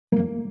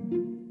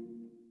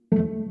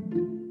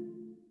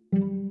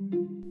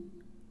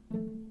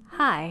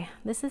Hi,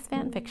 this is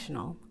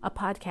Fanfictional, a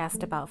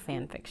podcast about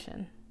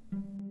fanfiction.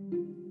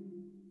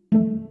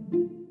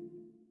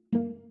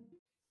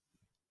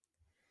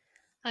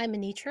 I'm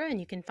Anitra,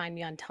 and you can find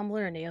me on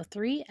Tumblr and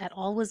AO3 at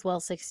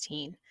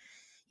allwaswell16.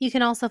 You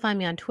can also find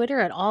me on Twitter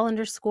at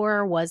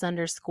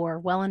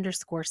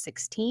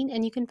all_was_well_16,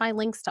 and you can find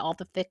links to all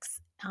the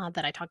fics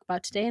that I talk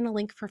about today and a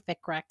link for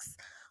fic recs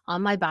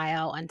on my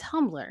bio on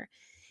Tumblr.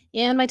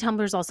 And my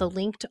Tumblr is also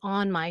linked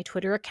on my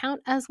Twitter account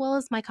as well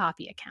as my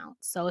Ko-fi account.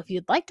 So if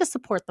you'd like to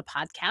support the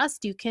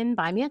podcast, you can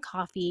buy me a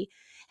coffee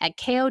at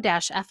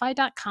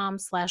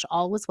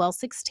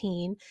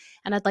ko-fi.com/allwaswell16.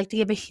 And I'd like to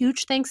give a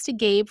huge thanks to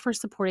Gabe for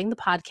supporting the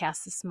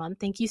podcast this month.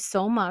 Thank you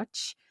so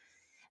much.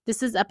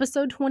 This is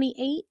episode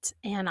 28,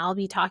 and I'll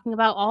be talking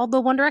about all the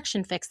One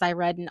Direction fics I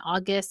read in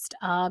August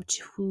of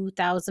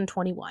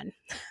 2021.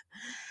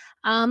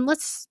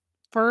 Let's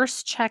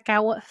first check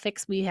out what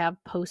fics we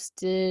have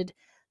posted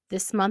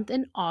this month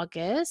in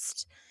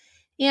August.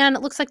 And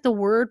it looks like the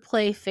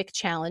Wordplay Fic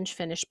Challenge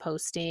finished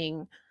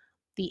posting.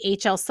 The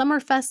HL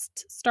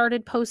Summerfest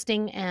started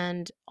posting,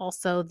 and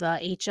also the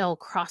HL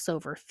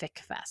Crossover Fic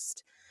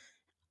Fest.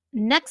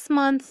 Next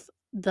month,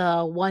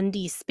 the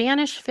 1D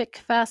Spanish Fic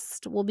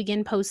Fest will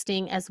begin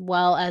posting, as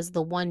well as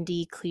the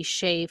 1D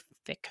Cliche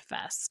Fic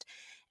Fest,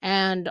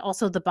 and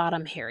also the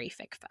Bottom Harry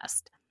Fic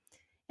Fest.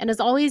 And as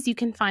always, you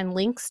can find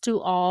links to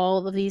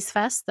all of these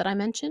fests that I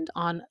mentioned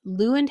on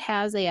Lou and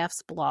Has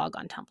AF's blog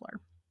on Tumblr.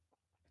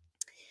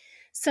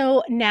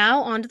 So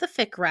now on to the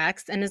fic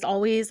recs, and as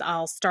always,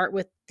 I'll start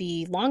with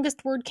the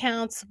longest word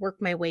counts,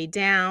 work my way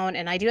down,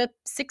 and I do have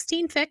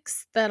 16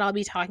 fics that I'll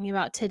be talking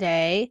about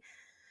today.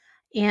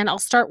 And I'll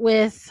start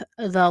with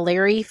the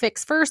Larry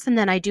fics first, and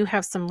then I do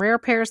have some rare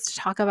pairs to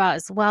talk about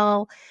as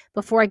well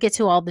before I get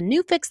to all the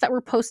new fics that were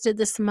posted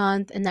this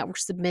month and that were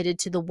submitted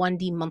to the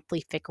 1D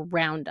Monthly Fic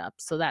Roundup.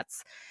 So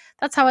that's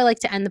how I like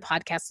to end the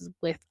podcast,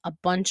 with a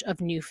bunch of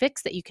new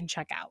fics that you can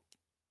check out.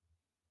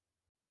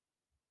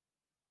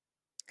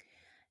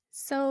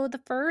 So the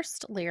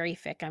first Larry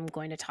fic I'm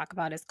going to talk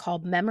about is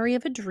called Memory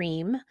of a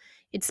Dream.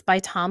 It's by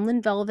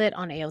Tomlin Velvet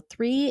on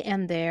AO3,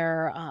 and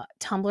their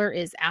Tumblr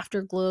is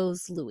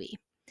Afterglows Louis.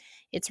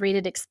 It's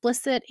rated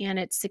explicit, and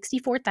it's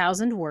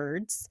 64,000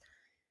 words.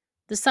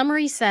 The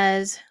summary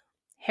says,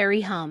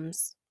 Harry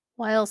hums.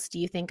 Why else do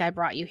you think I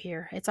brought you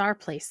here? It's our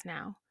place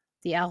now.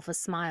 The alpha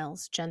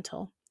smiles,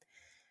 gentle.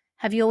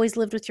 Have you always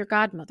lived with your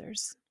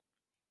godmothers?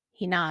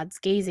 He nods,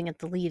 gazing at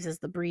the leaves as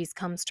the breeze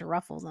comes to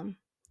ruffle them.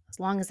 As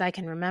long as I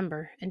can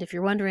remember, and if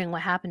you're wondering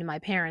what happened to my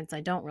parents,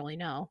 I don't really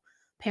know.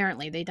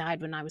 Apparently, they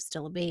died when I was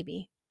still a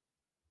baby.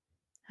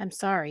 I'm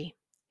sorry.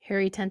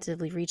 Harry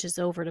tentatively reaches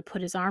over to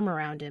put his arm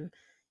around him.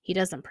 He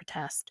doesn't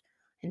protest.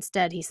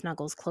 Instead, he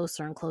snuggles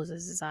closer and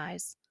closes his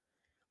eyes.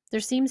 There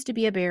seems to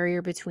be a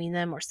barrier between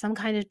them, or some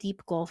kind of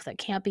deep gulf that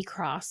can't be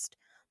crossed.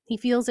 He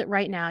feels it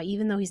right now,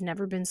 even though he's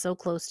never been so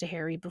close to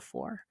Harry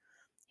before.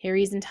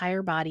 Harry's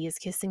entire body is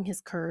kissing his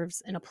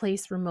curves in a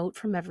place remote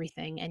from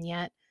everything, and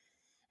yet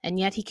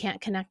he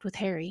can't connect with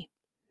Harry.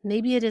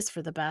 Maybe it is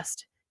for the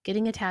best.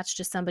 Getting attached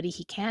to somebody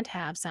he can't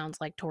have sounds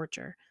like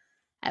torture.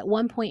 At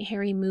one point,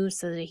 Harry moves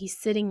so that he's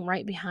sitting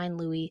right behind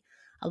Louis,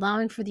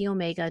 allowing for the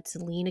Omega to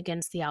lean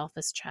against the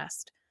Alpha's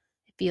chest.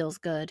 It feels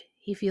good.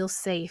 He feels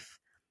safe.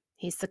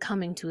 He's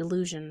succumbing to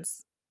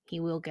illusions.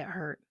 He will get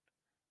hurt.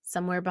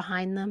 Somewhere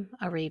behind them,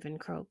 a raven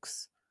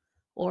croaks.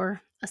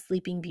 Or a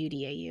Sleeping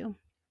Beauty AU.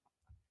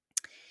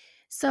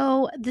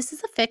 So this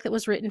is a fic that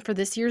was written for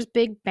this year's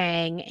Big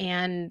Bang,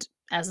 and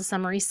as the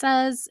summary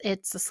says,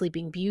 it's a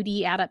Sleeping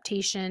Beauty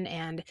adaptation,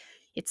 and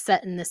it's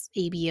set in this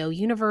ABO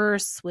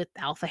universe with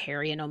Alpha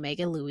Harry and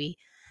Omega Louis.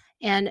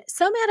 And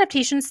some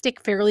adaptations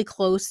stick fairly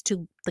close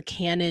to the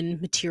canon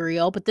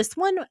material, but this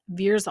one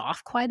veers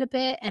off quite a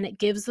bit, and it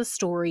gives the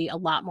story a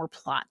lot more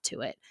plot to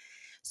it.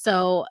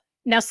 So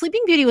now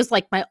Sleeping Beauty was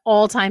like my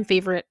all-time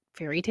favorite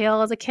fairy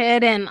tale as a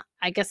kid, and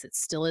I guess it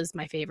still is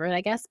my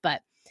favorite,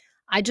 but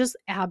I just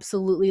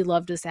absolutely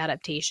loved this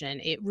adaptation.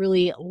 It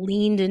really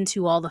leaned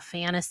into all the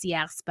fantasy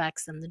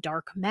aspects and the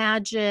dark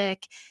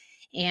magic,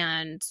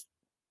 and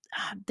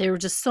there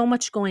was just so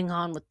much going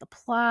on with the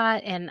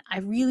plot, and I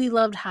really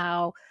loved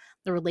how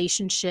the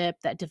relationship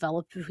that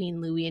developed between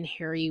Louis and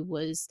Harry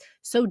was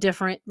so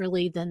different,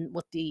 really, than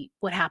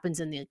what happens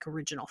in the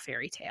original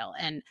fairy tale.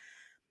 And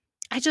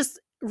I just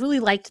really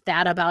liked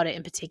that about it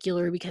in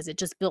particular, because it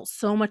just built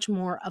so much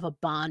more of a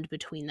bond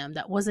between them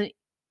that wasn't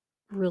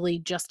really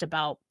just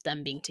about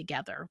them being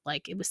together.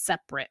 Like, it was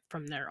separate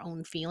from their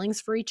own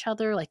feelings for each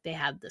other. Like, they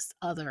had this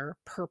other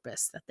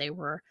purpose that they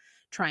were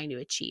trying to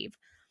achieve.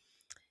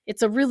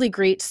 It's a really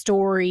great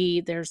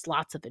story. There's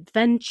lots of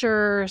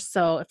adventure.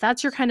 So if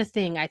that's your kind of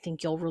thing, I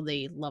think you'll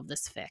really love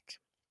this fic.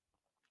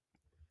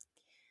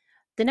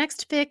 The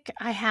next fic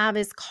I have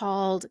is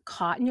called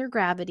Caught in Your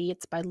Gravity.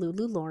 It's by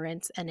Lulu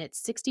Lawrence, and it's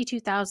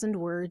 62,000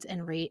 words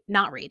and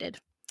not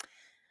rated.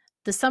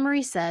 The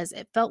summary says,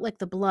 it felt like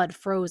the blood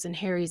froze in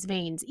Harry's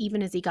veins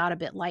even as he got a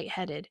bit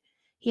lightheaded.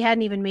 He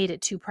hadn't even made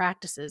it 2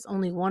 practices,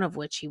 only one of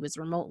which he was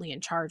remotely in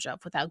charge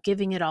of, without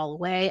giving it all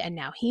away, and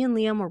now he and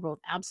Liam were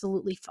both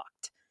absolutely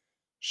fucked.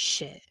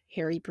 Shit,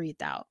 Harry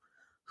breathed out.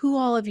 Who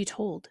all have you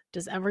told?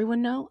 Does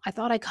everyone know? I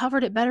thought I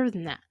covered it better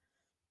than that.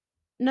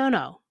 No,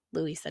 no,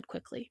 Louis said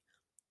quickly.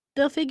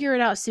 They'll figure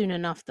it out soon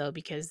enough, though,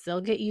 because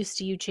they'll get used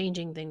to you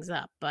changing things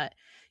up, but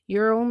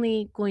you're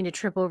only going to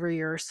trip over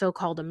your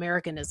so-called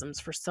Americanisms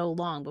for so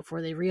long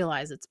before they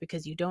realize it's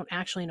because you don't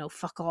actually know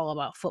fuck all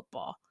about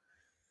football.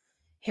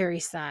 Harry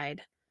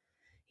sighed.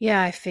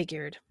 Yeah, I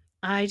figured.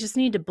 I just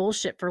need to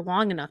bullshit for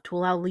long enough to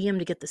allow Liam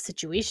to get the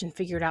situation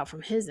figured out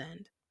from his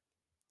end.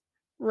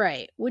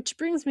 Right, which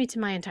brings me to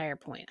my entire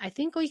point. I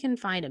think we can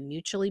find a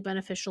mutually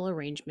beneficial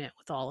arrangement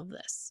with all of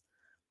this.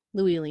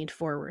 Louis leaned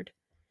forward.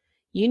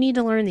 You need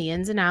to learn the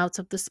ins and outs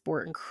of the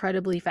sport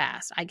incredibly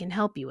fast. I can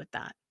help you with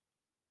that.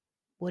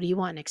 What do you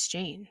want in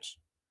exchange?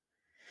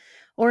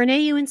 Or an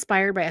AU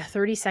inspired by a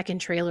 30-second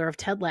trailer of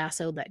Ted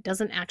Lasso that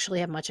doesn't actually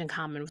have much in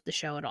common with the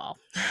show at all.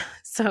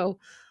 So,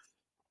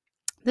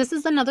 this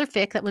is another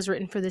fic that was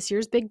written for this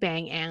year's Big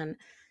Bang, and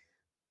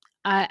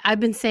I've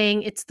been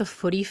saying it's the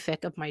footy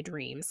fic of my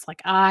dreams.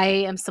 Like, I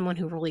am someone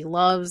who really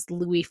loves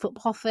Louis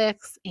football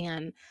fics,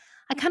 and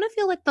I kind of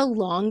feel like the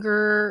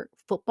longer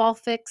football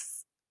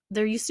fics,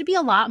 there used to be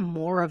a lot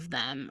more of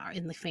them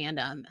in the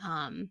fandom.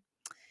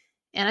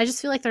 And I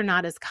just feel like they're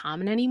not as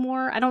common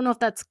anymore. I don't know if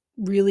that's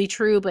really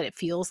true, but it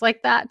feels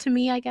like that to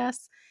me, I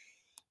guess.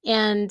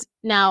 And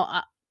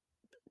now,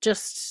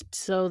 just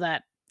so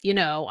that you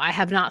know, I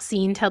have not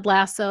seen Ted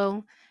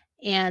Lasso,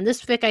 and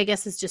this fic, I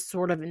guess, is just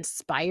sort of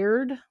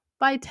inspired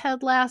by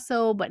Ted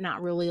Lasso, but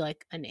not really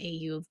like an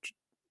AU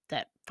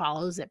that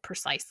follows it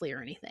precisely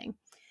or anything.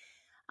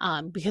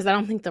 Because I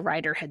don't think the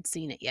writer had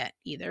seen it yet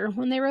either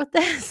when they wrote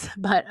this.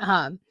 But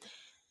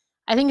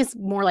I think it's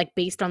more like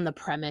based on the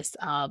premise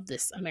of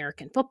this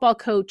American football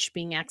coach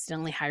being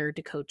accidentally hired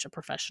to coach a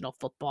professional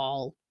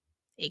football,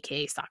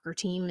 aka soccer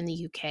team in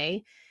the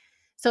UK.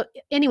 So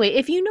anyway,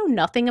 if you know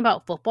nothing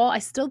about football, I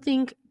still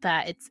think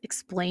that it's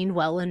explained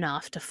well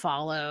enough to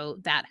follow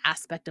that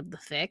aspect of the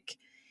fic.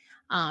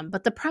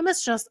 But the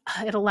premise just,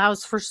 it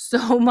allows for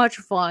so much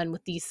fun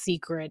with these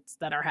secrets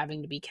that are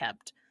having to be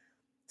kept.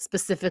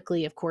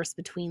 Specifically, of course,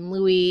 between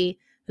Louis,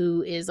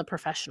 who is a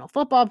professional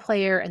football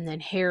player, and then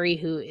Harry,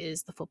 who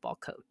is the football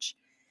coach.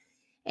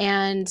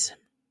 And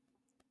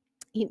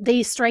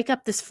they strike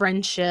up this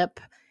friendship,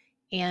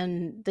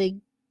 and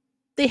they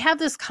have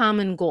this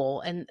common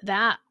goal, and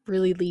that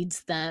really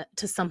leads to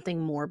something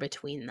more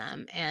between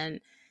them.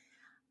 And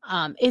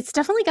it's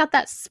definitely got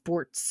that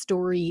sports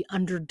story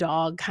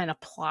underdog kind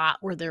of plot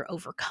where they're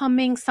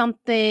overcoming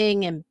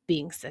something and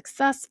being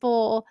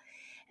successful.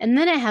 And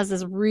then it has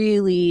this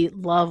really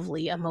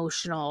lovely,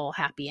 emotional,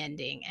 happy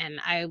ending. And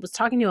I was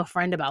talking to a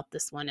friend about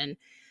this one, and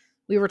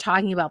we were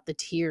talking about the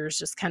tears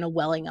just kind of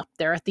welling up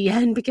there at the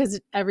end because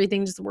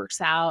everything just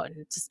works out and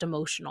it's just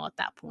emotional at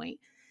that point.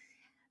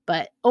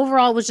 But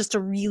overall, it was just a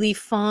really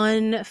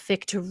fun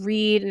fic to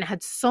read, and it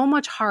had so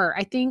much heart.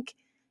 I think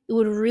it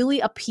would really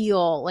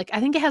appeal. Like, I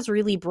think it has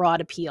really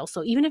broad appeal.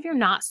 So even if you're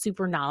not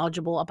super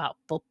knowledgeable about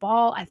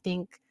football, I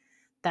think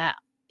that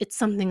it's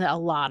something that a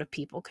lot of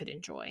people could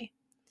enjoy.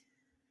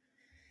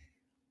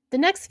 The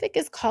next fic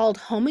is called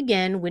Home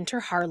Again, Winter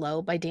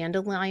Harlow by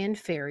Dandelion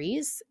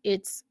Fairies.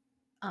 It's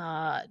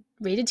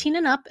rated teen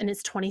and up, and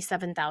it's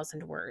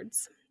 27,000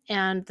 words.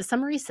 And the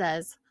summary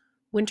says,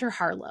 Winter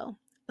Harlow,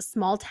 a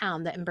small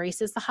town that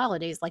embraces the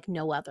holidays like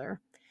no other.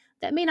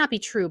 That may not be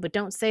true, but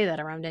don't say that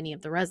around any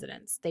of the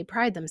residents. They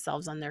pride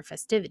themselves on their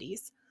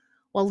festivities.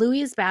 While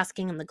Louis is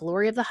basking in the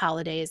glory of the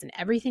holidays and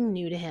everything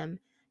new to him,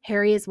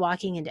 Harry is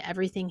walking into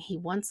everything he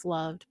once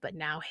loved but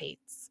now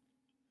hates.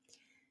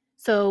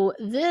 So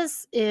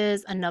this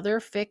is another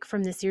fic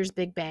from this year's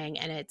Big Bang,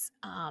 and it's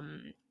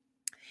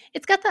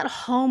got that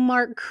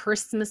Hallmark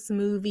Christmas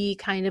movie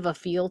kind of a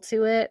feel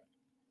to it.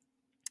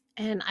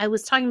 And I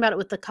was talking about it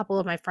with a couple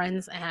of my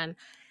friends, and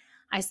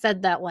I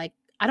said that, like,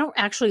 I don't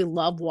actually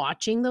love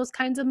watching those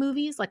kinds of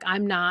movies. Like,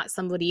 I'm not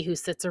somebody who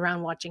sits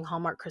around watching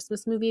Hallmark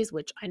Christmas movies,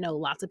 which I know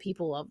lots of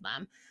people love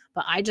them,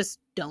 but I just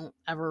don't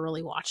ever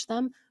really watch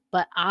them.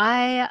 But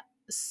I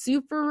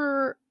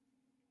super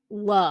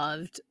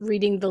loved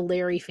reading the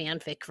Larry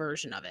fanfic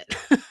version of it.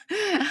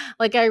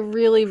 Like, I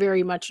really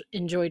very much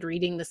enjoyed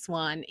reading this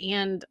one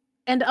and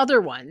other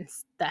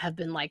ones that have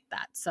been like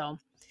that. So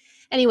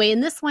anyway,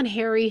 in this one,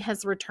 Harry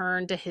has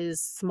returned to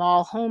his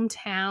small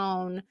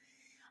hometown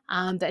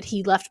that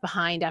he left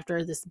behind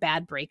after this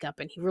bad breakup,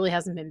 and he really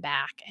hasn't been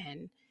back,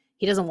 and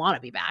he doesn't want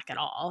to be back at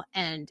all.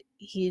 And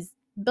he's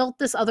built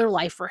this other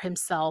life for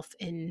himself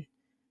in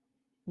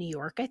New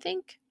York, I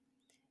think.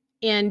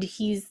 And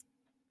he's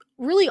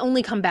really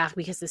only come back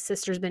because his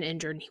sister's been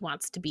injured and he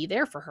wants to be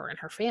there for her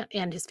and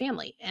and his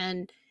family.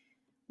 And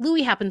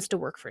Louis happens to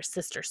work for his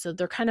sister, so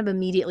they're kind of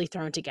immediately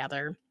thrown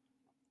together.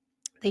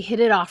 They hit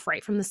it off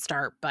right from the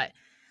start, but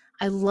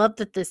I love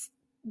that this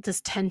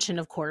tension,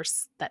 of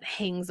course, that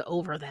hangs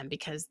over them,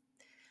 because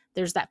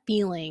there's that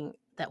feeling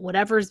that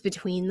whatever's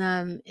between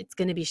them, it's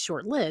going to be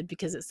short-lived,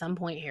 because at some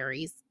point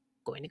Harry's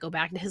going to go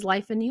back to his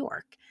life in New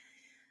York.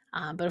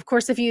 But of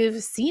course, if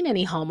you've seen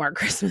any Hallmark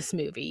Christmas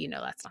movie, you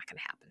know that's not going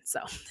to happen. So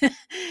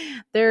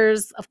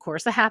there's, of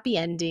course, a happy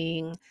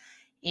ending.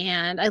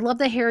 And I love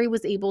that Harry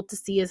was able to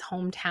see his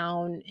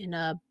hometown in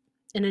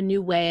a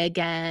new way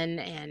again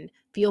and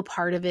feel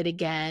part of it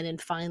again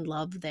and find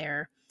love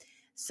there.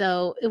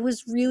 So it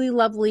was really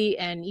lovely.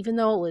 And even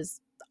though it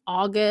was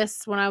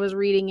August when I was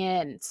reading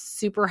it and it's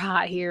super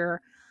hot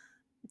here,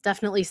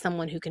 definitely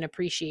someone who can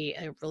appreciate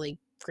a really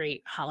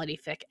great holiday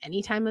fic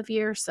any time of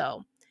year.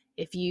 So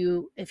if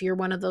you're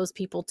one of those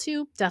people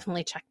too,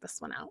 definitely check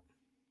this one out.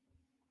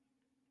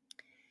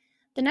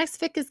 The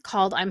next fic is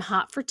called I'm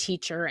Hot for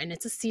Teacher, and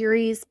it's a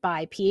series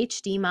by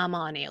PhD Mama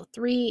on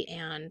AO3,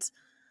 and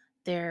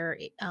their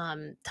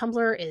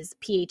Tumblr is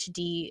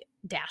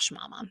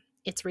PhD-Mama.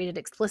 It's rated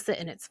explicit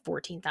and it's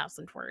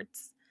 14,000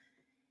 words.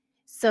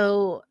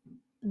 So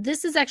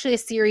this is actually a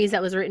series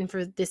that was written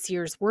for this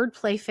year's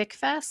Wordplay Fic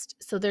Fest.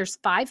 So there's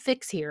 5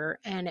 fics here,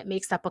 and it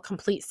makes up a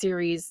complete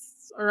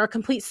series or a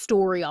complete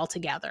story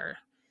altogether.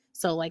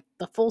 So like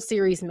the full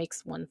series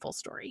makes one full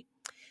story.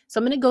 So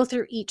I'm going to go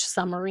through each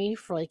summary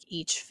for like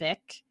each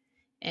fic,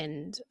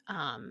 and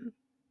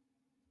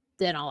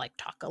then I'll like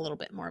talk a little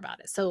bit more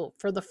about it. So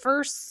for the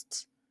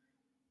first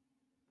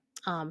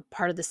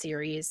part of the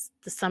series,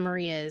 the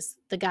summary is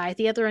the guy at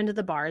the other end of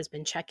the bar has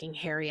been checking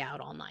Harry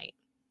out all night.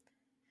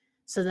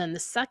 So then the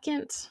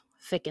second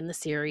fic in the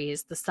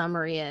series, the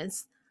summary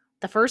is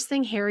the first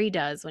thing Harry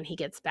does when he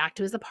gets back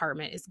to his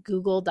apartment is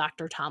Google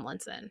Dr.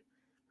 Tomlinson.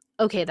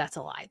 Okay, that's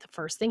a lie. The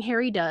first thing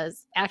Harry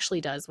actually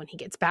does when he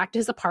gets back to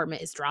his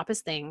apartment is drop his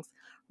things,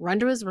 run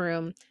to his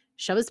room,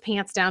 shove his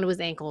pants down to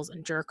his ankles,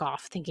 and jerk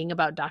off thinking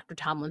about Dr.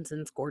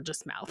 Tomlinson's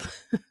gorgeous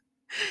mouth.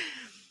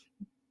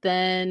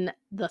 Then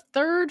the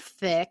third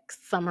fic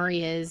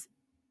summary is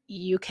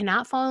you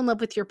cannot fall in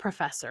love with your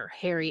professor,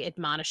 Harry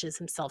admonishes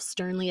himself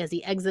sternly as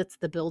he exits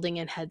the building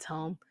and heads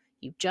home.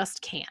 You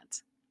just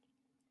can't.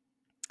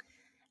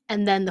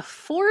 And then the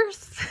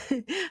fourth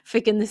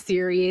fic in the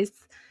series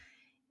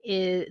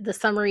the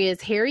summary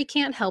is Harry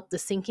can't help the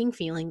sinking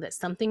feeling that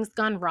something's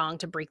gone wrong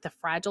to break the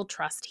fragile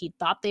trust he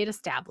thought they'd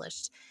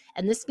established,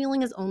 and this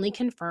feeling is only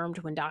confirmed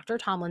when Dr.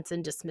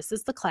 Tomlinson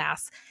dismisses the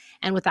class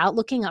and without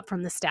looking up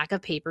from the stack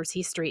of papers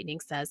he's straightening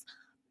says,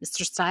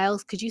 Mr.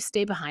 Styles, could you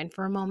stay behind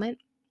for a moment?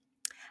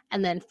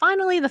 And then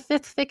finally, the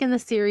fifth fic in the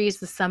series,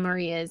 the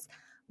summary is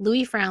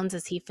Louis frowns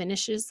as he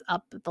finishes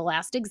up the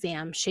last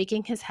exam,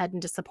 shaking his head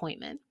in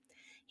disappointment.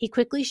 He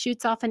quickly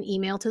shoots off an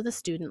email to the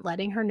student,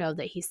 letting her know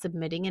that he's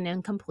submitting an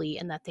incomplete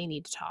and that they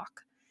need to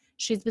talk.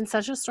 She's been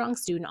such a strong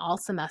student all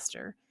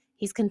semester.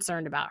 He's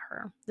concerned about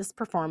her. This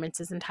performance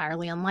is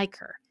entirely unlike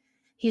her.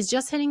 He's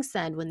just hitting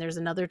send when there's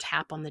another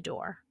tap on the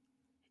door.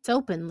 It's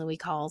open, Louis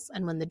calls,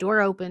 and when the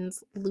door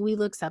opens, Louis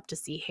looks up to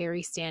see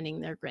Harry standing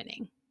there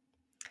grinning.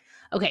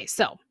 Okay,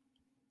 so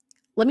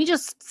let me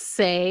just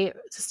say,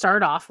 to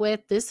start off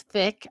with, this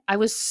fic,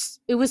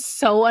 it was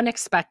so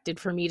unexpected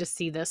for me to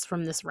see this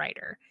from this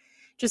writer.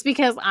 Just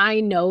because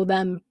I know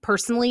them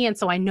personally, and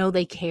so I know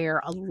they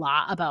care a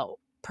lot about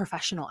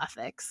professional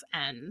ethics,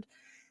 and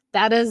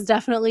that is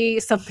definitely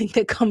something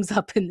that comes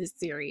up in this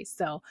series.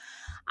 So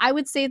I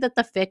would say that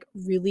the fic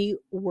really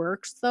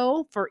works,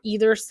 though, for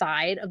either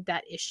side of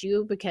that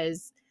issue,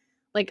 because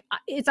like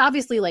it's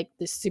obviously like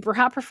this super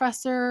hot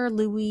professor,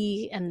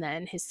 Louis, and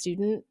then his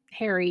student,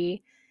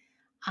 Harry.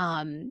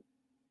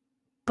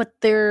 But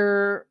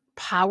their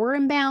power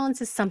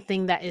imbalance is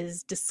something that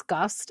is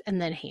discussed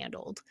and then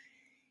handled.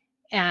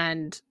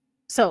 And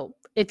so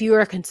if you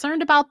are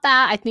concerned about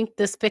that, I think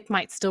this fic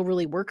might still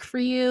really work for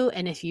you.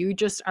 And if you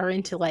just are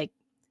into like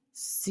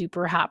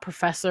super hot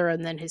professor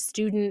and then his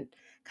student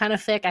kind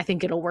of fic, I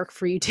think it'll work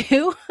for you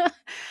too.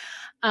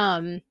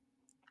 But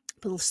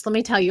just let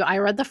me tell you, I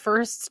read the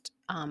first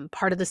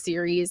part of the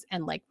series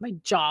and like my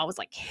jaw was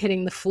like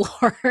hitting the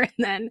floor. And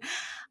then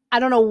I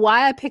don't know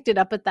why I picked it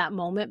up at that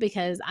moment,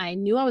 because I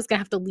knew I was going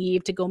to have to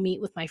leave to go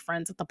meet with my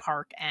friends at the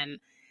park. And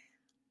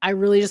I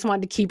really just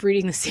wanted to keep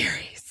reading the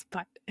series.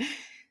 But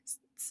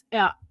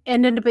yeah, it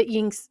ended up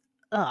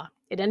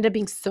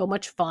being so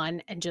much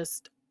fun and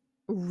just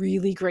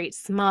really great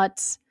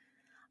smut.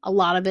 A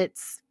lot of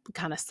it's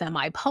kind of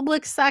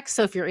semi-public sex.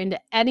 So if you're into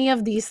any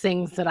of these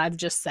things that I've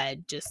just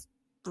said, just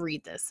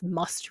read this.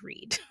 Must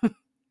read.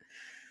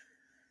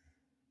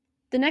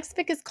 The next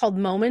fic is called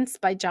Moments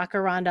by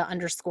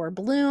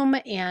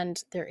Jacaranda_Bloom,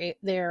 and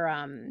their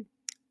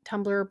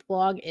Tumblr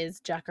blog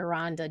is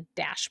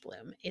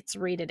Jacaranda-Bloom. It's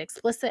rated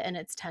explicit and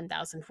it's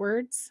 10,000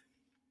 words.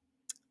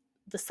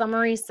 The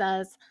summary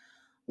says,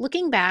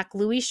 looking back,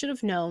 Louis should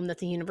have known that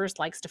the universe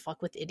likes to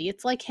fuck with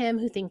idiots like him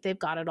who think they've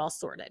got it all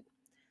sorted.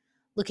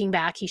 Looking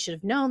back, he should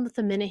have known that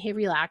the minute he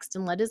relaxed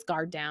and let his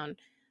guard down,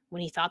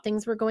 when he thought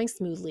things were going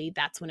smoothly,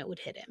 that's when it would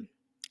hit him.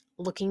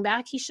 Looking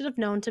back, he should have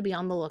known to be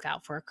on the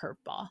lookout for a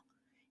curveball.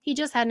 He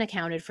just hadn't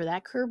accounted for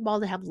that curveball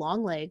to have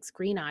long legs,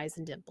 green eyes,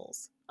 and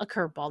dimples. A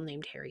curveball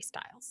named Harry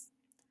Styles.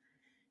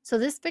 So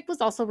this fic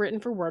was also written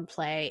for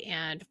wordplay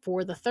and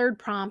for the third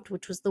prompt,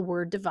 which was the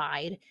word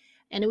divide.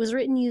 And it was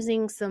written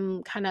using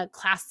some kind of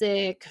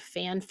classic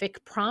fanfic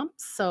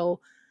prompts. So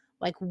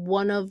like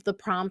one of the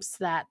prompts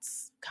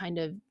that's kind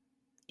of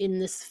in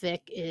this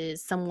fic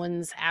is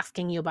someone's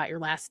asking you about your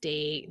last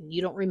date and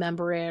you don't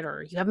remember it,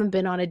 or you haven't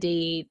been on a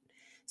date.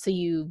 So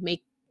you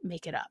make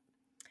it up.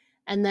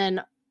 And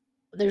then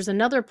there's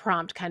another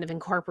prompt kind of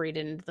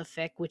incorporated into the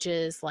fic, which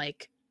is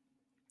like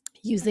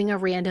using a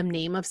random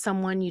name of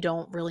someone you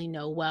don't really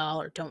know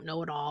well or don't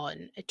know at all.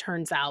 And it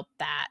turns out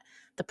that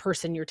the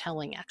person you're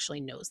telling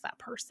actually knows that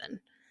person.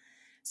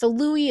 So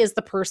Louis is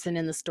the person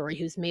in the story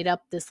who's made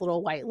up this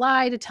little white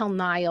lie to tell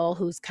Niall,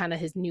 who's kind of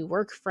his new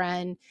work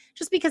friend,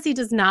 just because he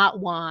does not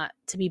want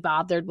to be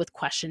bothered with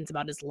questions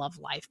about his love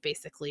life,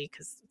 basically,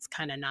 because it's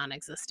kind of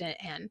non-existent.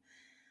 And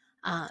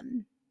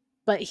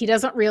but he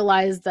doesn't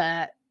realize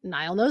that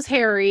Niall knows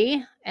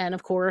Harry, and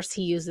of course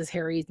he uses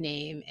Harry's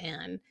name,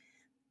 and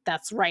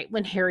that's right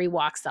when Harry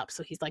walks up,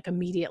 so he's like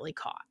immediately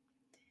caught.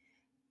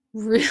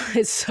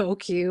 Really so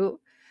cute,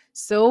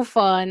 so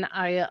fun.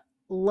 I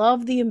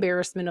love the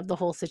embarrassment of the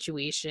whole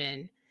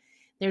situation.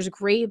 There's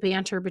great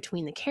banter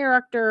between the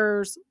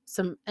characters,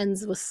 some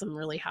ends with some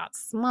really hot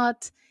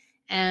smut,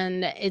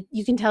 and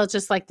you can tell it's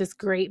just like this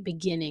great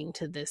beginning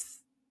to this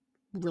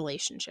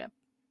relationship.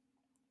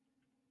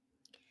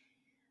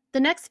 The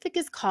next fic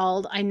is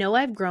called I Know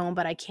I've Grown,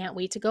 But I Can't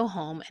Wait to Go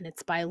Home, and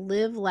it's by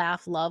Live,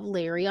 Laugh, Love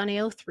Larry on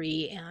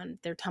AO3, and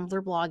their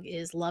Tumblr blog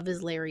is Love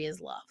is Larry is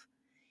Love.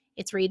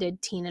 It's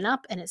rated teen and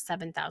up, and it's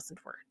 7,000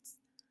 words.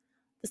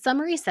 The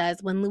summary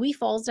says, when Louis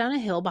falls down a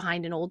hill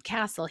behind an old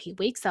castle, he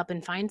wakes up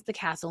and finds the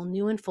castle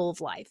new and full of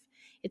life.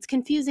 It's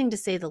confusing to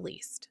say the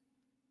least.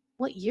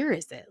 What year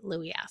is it?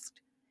 Louis asked.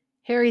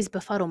 Harry's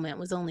befuddlement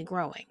was only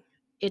growing.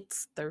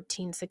 It's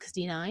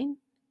 1369?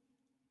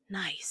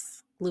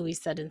 Nice, Louis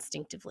said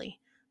instinctively.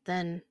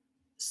 Then,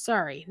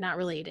 sorry, not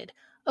related.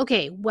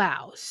 Okay,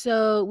 wow.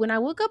 So when I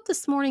woke up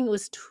this morning, it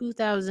was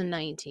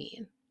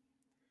 2019.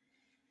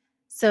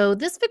 So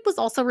this fic was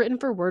also written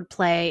for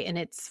wordplay, and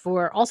it's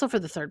also for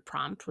the third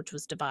prompt, which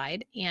was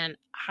divide. And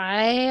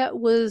I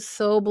was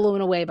so blown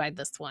away by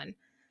this one.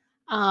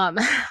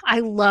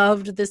 I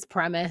loved this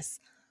premise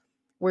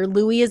where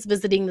Louis is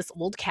visiting this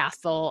old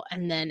castle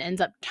and then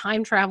ends up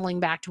time traveling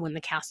back to when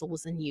the castle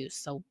was in use.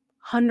 So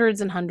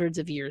hundreds and hundreds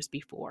of years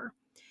before.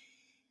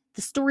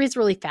 The story is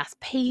really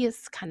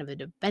fast-paced, kind of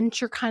an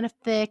adventure kind of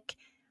fic,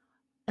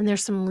 and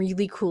there's some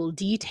really cool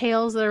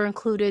details that are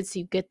included, so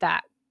you get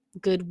that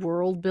good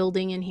world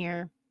building in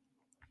here.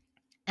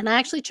 And I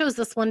actually chose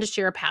this one to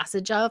share a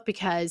passage of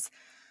because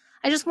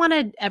I just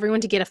wanted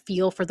everyone to get a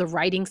feel for the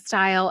writing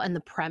style and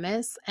the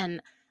premise,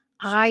 and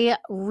I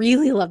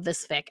really love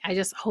this fic. I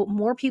just hope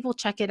more people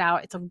check it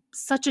out. It's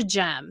such a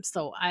gem,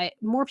 so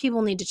more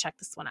people need to check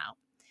this one out.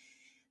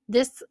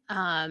 This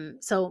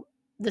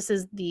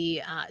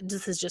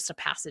is just a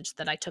passage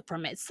that I took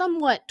from it,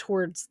 somewhat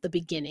towards the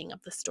beginning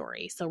of the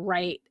story, so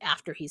right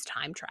after he's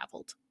time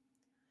traveled.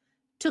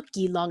 Took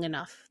ye long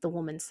enough, the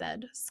woman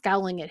said,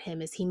 scowling at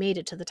him as he made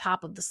it to the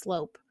top of the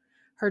slope.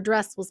 Her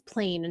dress was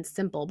plain and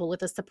simple, but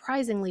with a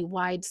surprisingly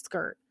wide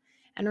skirt,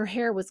 and her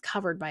hair was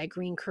covered by a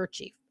green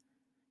kerchief.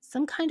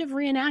 Some kind of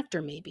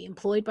reenactor, maybe,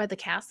 employed by the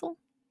castle?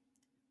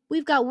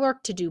 We've got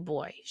work to do,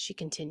 boy, she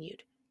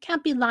continued.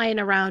 Can't be lying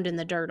around in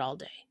the dirt all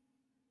day.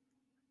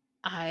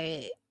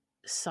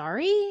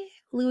 Sorry?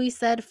 Louis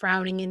said,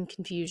 frowning in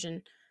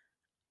confusion.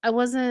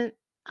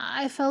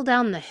 I fell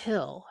down the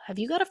hill. Have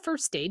you got a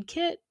first aid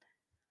kit?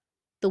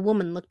 The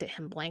woman looked at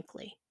him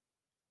blankly.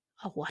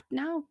 A what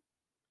now?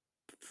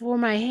 For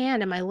my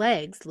hand and my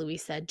legs, Louis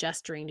said,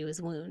 gesturing to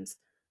his wounds.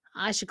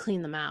 I should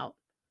clean them out.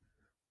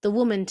 The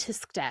woman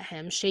tisked at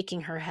him,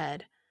 shaking her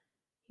head.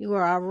 You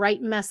are a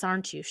right mess,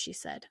 aren't you? She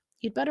said.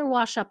 You'd better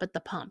wash up at the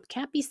pump.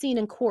 Can't be seen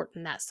in court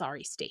in that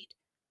sorry state.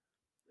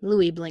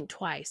 Louis blinked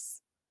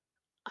twice.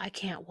 I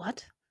can't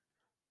what?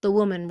 The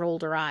woman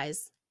rolled her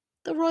eyes.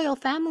 The royal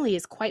family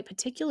is quite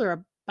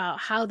particular about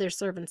how their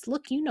servants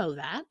look, you know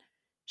that.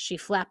 She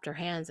flapped her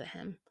hands at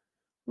him.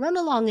 Run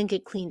along and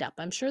get cleaned up.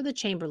 I'm sure the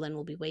chamberlain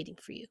will be waiting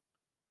for you.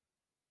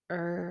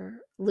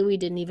 Louis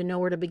didn't even know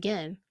where to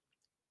begin.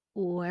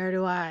 Where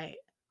do I...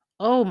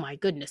 Oh, my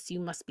goodness, you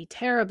must be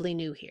terribly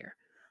new here.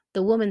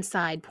 The woman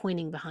sighed,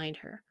 pointing behind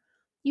her.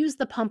 Use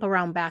the pump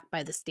around back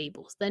by the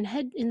stables, then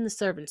head in the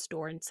servants'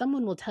 door, and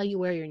someone will tell you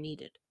where you're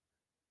needed.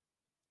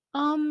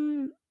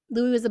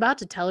 Louis was about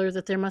to tell her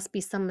that there must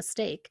be some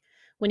mistake,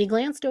 when he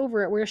glanced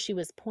over at where she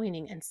was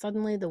pointing, and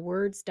suddenly the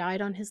words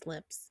died on his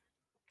lips.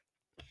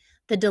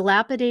 The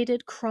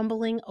dilapidated,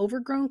 crumbling,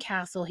 overgrown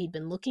castle he'd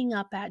been looking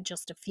up at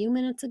just a few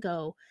minutes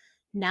ago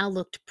now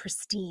looked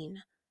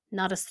pristine,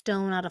 not a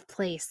stone out of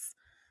place.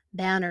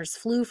 Banners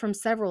flew from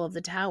several of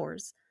the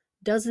towers.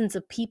 Dozens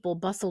of people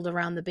bustled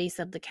around the base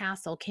of the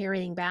castle,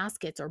 carrying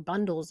baskets or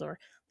bundles or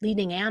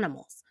leading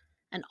animals,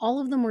 and all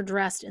of them were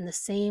dressed in the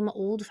same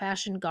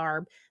old-fashioned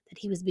garb that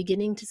he was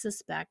beginning to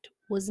suspect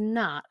was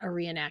not a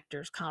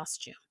reenactor's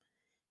costume.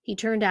 He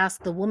turned to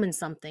ask the woman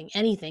something,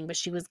 anything, but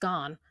she was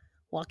gone,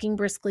 walking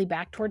briskly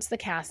back towards the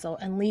castle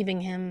and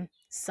leaving him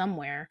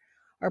somewhere,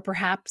 or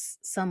perhaps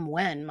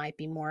somewhen might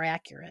be more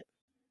accurate.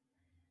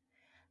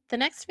 The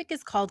next fic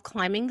is called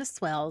Climbing the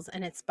Swells,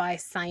 and it's by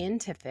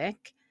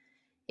Scientific.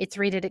 It's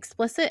rated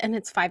explicit, and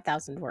it's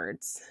 5,000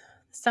 words.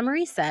 The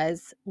summary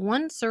says,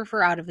 one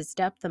surfer out of his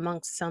depth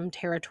amongst some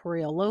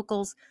territorial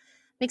locals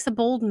makes a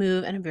bold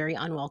move and a very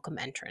unwelcome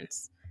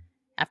entrance.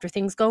 After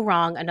things go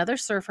wrong, another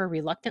surfer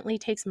reluctantly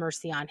takes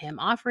mercy on him,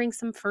 offering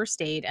some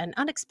first aid and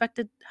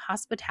unexpected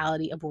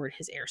hospitality aboard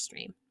his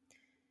Airstream.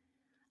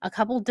 A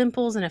couple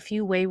dimples and a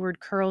few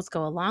wayward curls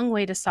go a long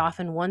way to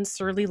soften one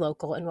surly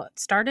local, and what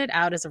started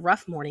out as a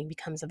rough morning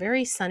becomes a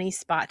very sunny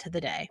spot to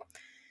the day.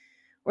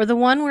 Or the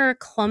one where a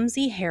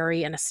clumsy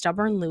Harry and a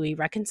stubborn Louis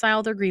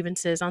reconcile their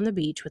grievances on the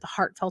beach with a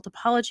heartfelt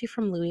apology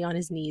from Louis on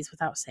his knees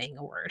without saying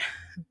a word.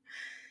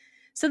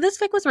 So this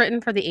fic was written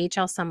for the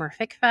HL Summer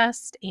Fic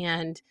Fest,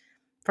 and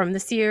from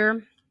this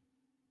year,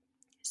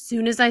 as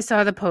soon as I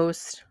saw the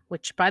post,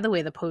 which by the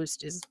way, the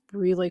post is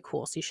really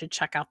cool, so you should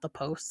check out the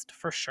post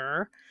for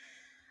sure.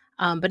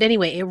 But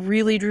anyway, it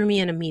really drew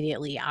me in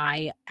immediately.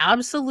 I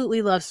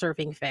absolutely love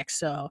surfing fic,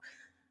 so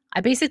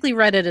I basically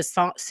read it as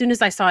soon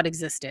as I saw it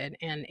existed,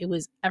 and it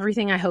was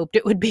everything I hoped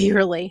it would be,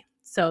 really.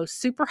 So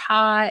super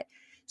hot,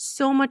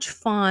 so much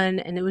fun,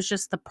 and it was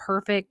just the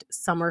perfect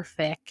summer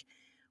fic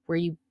where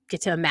you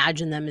get to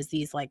imagine them as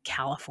these like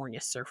California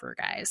surfer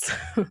guys.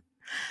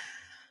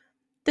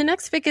 The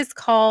next fic is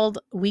called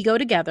We Go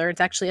Together.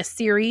 It's actually a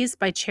series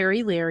by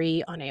Cherry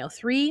Larry on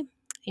AO3,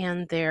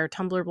 and their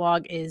Tumblr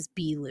blog is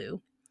BLU.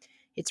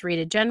 It's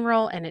rated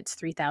general, and it's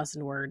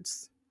 3,000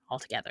 words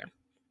altogether.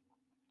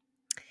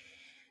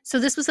 So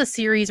this was a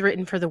series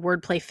written for the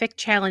Wordplay Fic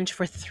Challenge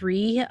for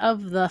 3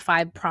 of the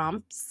 5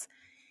 prompts,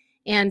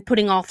 and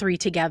putting all 3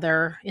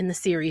 together in the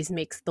series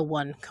makes the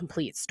one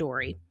complete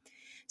story.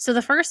 So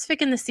the first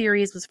fic in the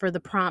series was for the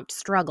prompt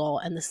Struggle,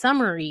 and the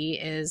summary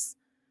is,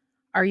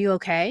 "Are you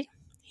okay?"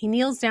 He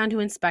kneels down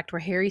to inspect where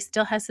Harry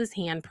still has his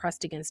hand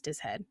pressed against his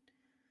head.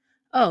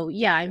 "Oh,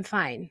 yeah, I'm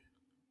fine.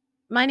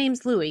 My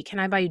name's Louis. Can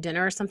I buy you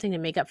dinner or something to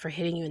make up for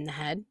hitting you in the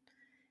head?"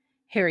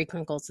 Harry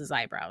crinkles his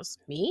eyebrows.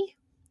 "Me?"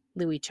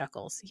 Louis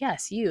chuckles.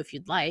 "Yes, you, if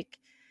you'd like."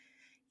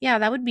 "Yeah,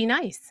 that would be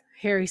nice."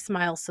 Harry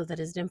smiles so that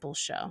his dimples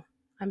show.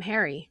 "I'm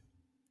Harry."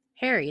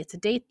 "Harry, it's a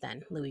date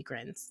then," Louis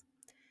grins.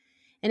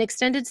 An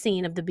extended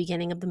scene of the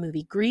beginning of the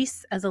movie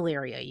Grease as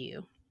Ilaria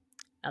U.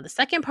 Now, the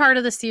second part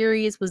of the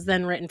series was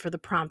then written for the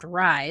prompt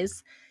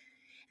Rise,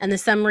 and the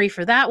summary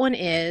for that one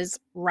is,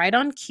 right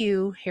on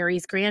cue,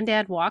 Harry's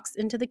granddad walks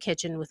into the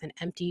kitchen with an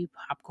empty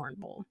popcorn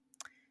bowl.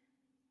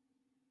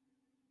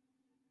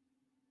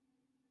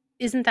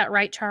 "Isn't that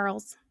right,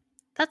 Charles?"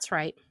 "That's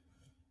right."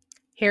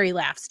 Harry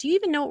laughs. "Do you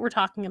even know what we're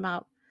talking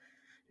about?"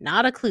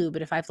 "Not a clue,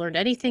 but if I've learned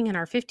anything in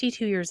our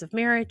 52 years of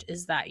marriage,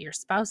 is that your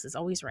spouse is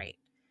always right."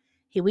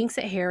 He winks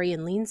at Harry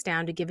and leans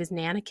down to give his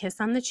Nan a kiss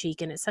on the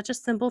cheek, and it's such a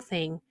simple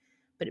thing,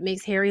 but it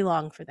makes Harry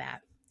long for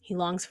that. He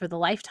longs for the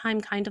lifetime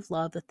kind of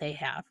love that they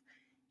have.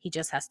 He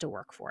just has to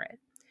work for it.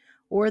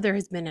 Or there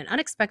has been an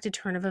unexpected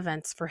turn of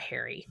events for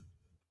Harry.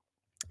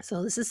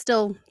 So this is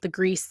still the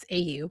Grease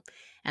AU.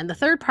 And the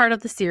third part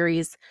of the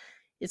series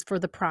is for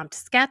the prompt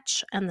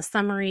Sketch, and the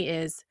summary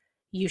is,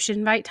 "You should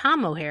invite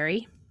Tom,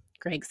 Harry,"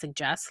 Greg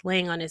suggests,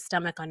 laying on his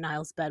stomach on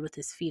Niall's bed with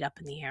his feet up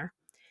in the air.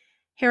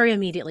 Harry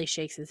immediately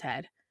shakes his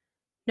head.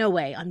 "No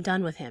way, I'm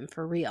done with him,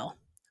 for real."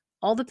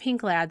 All the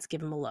pink lads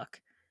give him a look.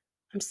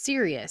 "I'm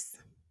serious."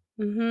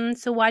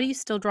 So why do you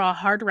still draw a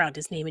heart around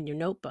his name in your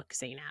notebook?"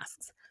 Zane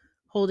asks,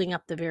 holding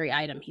up the very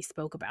item he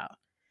spoke about.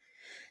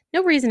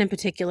 "No reason in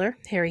particular,"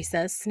 Harry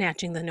says,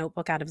 snatching the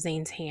notebook out of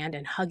Zane's hand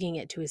and hugging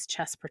it to his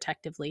chest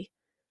protectively.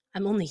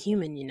 "I'm only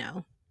human, you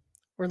know."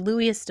 Or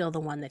Louis is still the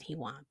one that he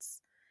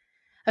wants.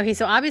 Okay,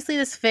 so obviously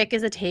this fic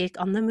is a take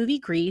on the movie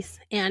Grease,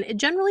 and it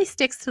generally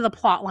sticks to the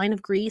plot line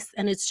of Grease,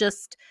 and it's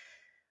just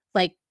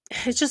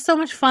so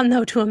much fun,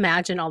 though, to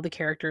imagine all the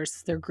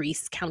characters, their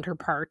Grease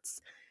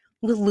counterparts.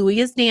 With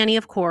Louis as Danny,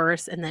 of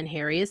course, and then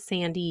Harry is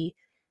Sandy,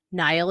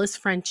 Niall is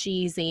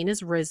Frenchie, Zane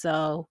is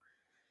Rizzo.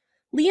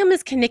 Liam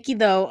is Kaneki,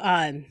 though.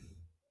 I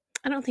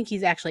don't think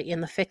he's actually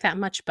in the fic that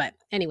much, but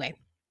anyway.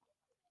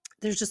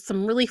 There's just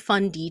some really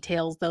fun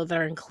details, though, that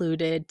are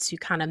included to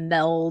kind of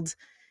meld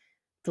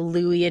the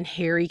Louis and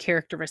Harry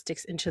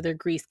characteristics into their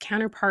Grease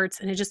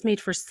counterparts, and it just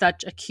made for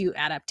such a cute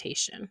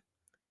adaptation.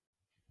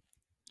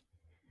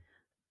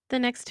 The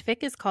next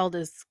fic is called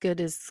As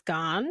Good as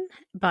Gone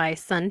by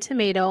Sun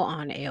Tomato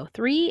on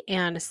AO3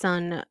 and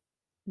Sun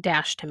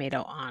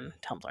Tomato on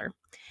Tumblr.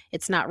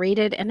 It's not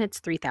rated, and it's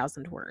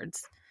 3,000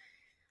 words.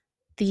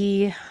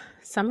 The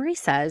summary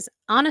says,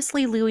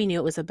 honestly, Louis knew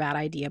it was a bad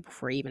idea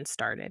before he even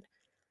started.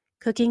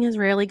 Cooking has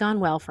rarely gone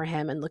well for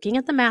him, and looking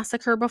at the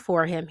massacre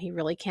before him, he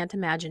really can't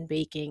imagine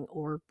baking,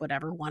 or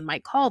whatever one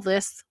might call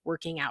this,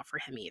 working out for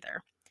him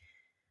either.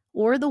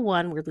 Or the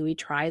one where Louis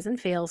tries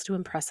and fails to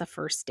impress a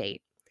first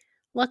date.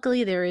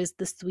 Luckily, there is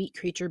the Sweet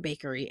Creature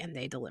Bakery, and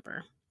they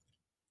deliver.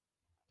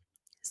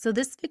 So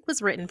this fic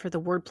was written for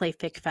the Wordplay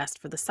Fic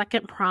Fest for the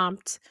second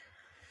prompt,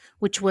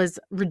 which was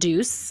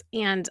Reduce,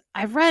 and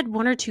I've read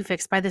 1 or 2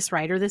 fics by this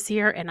writer this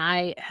year, and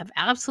I have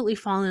absolutely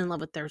fallen in love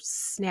with their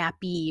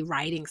snappy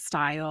writing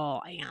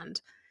style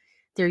and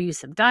their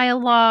use of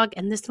dialogue,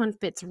 and this one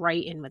fits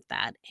right in with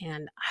that,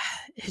 and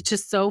it's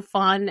just so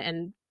fun,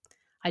 and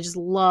I just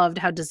loved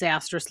how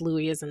disastrous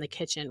Louis is in the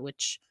kitchen,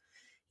 which,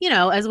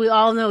 as we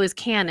all know, is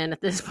canon at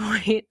this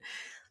point.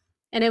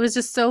 And it was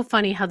just so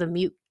funny how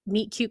the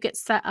meet cute gets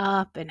set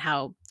up and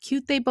how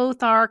cute they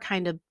both are,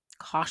 kind of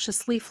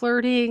cautiously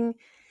flirting,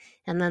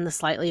 and then the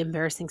slightly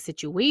embarrassing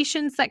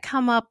situations that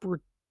come up were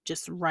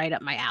just right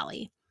up my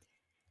alley.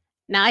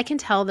 Now, I can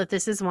tell that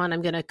this is one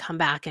I'm going to come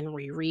back and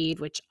reread,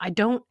 which I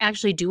don't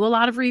actually do a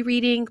lot of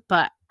rereading,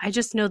 but I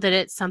just know that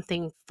it's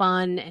something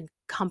fun and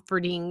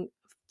comforting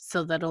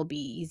so that it'll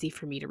be easy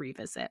for me to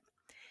revisit.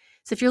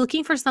 So if you're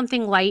looking for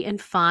something light and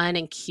fun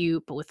and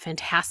cute, but with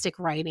fantastic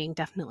writing,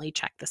 definitely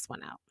check this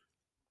one out.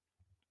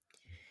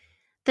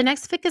 The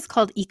next fic is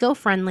called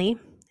Eco-Friendly.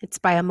 It's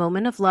by A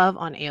Moment of Love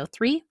on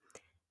AO3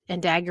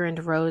 and Dagger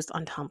and Rose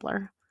on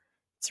Tumblr.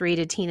 It's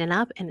rated teen and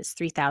up, and it's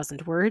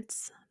 3,000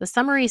 words. The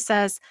summary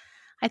says,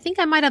 I think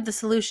I might have the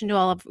solution to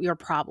all of your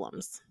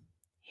problems.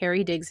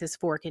 Harry digs his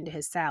fork into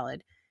his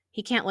salad.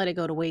 He can't let it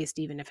go to waste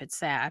even if it's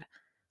sad.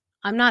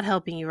 I'm not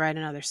helping you write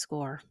another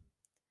score.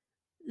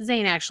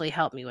 Zane actually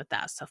helped me with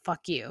that, so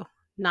fuck you.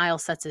 Niall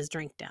sets his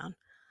drink down.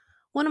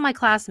 One of my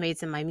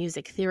classmates in my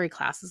music theory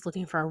class is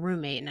looking for a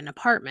roommate in an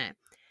apartment.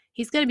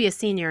 He's going to be a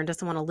senior and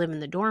doesn't want to live in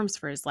the dorms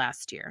for his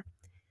last year.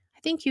 I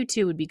think you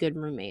two would be good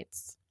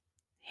roommates.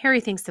 Harry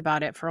thinks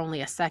about it for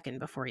only a second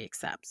before he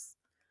accepts.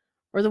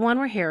 Or the one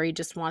where Harry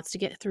just wants to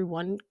get through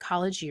one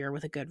college year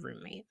with a good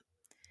roommate.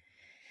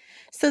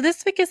 So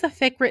this fic is a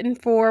fic written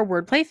for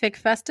Wordplay Fic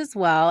Fest as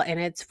well, and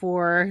it's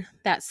for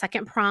that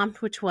second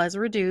prompt, which was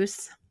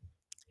reduce.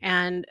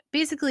 And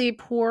basically,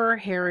 poor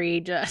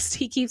Harry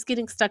he keeps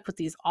getting stuck with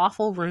these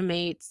awful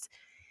roommates.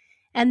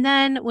 And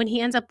then when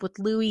he ends up with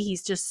Louis,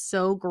 he's just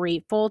so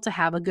grateful to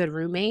have a good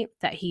roommate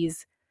that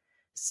he's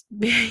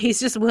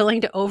just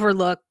willing to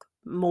overlook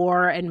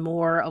more and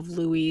more of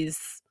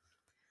Louis's,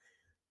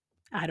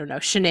 I don't know,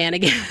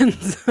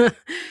 shenanigans.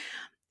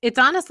 It's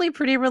honestly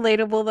pretty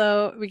relatable,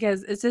 though,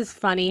 because it's just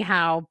funny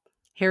how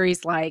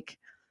Harry's like,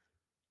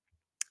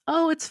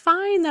 oh, it's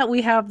fine that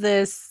we have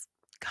this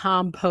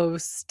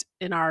compost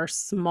in our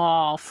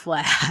small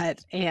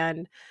flat,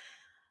 and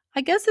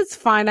I guess it's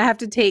fine I have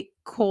to take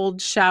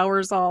cold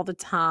showers all the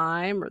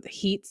time, or the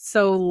heat's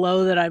so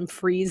low that I'm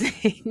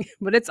freezing,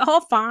 but it's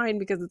all fine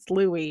because it's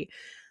Louis,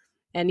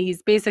 and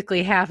he's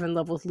basically half in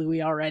love with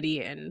Louis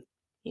already, and,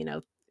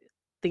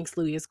 thinks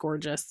Louis is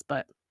gorgeous,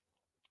 but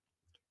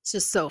it's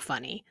just so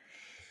funny.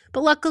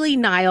 But luckily,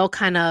 Niall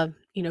kind of,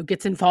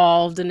 gets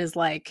involved and is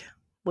like,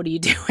 what are you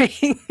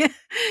doing?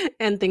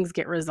 And things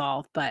get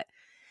resolved. But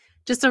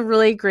just a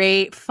really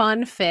great,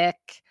 fun fic.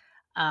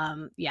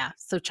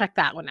 So check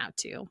that one out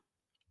too.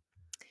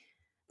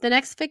 The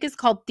next fic is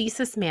called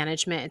Thesis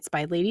Management. It's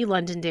by Lady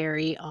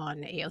Londonderry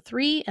on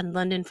AO3 and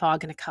London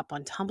Fog in a Cup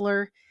on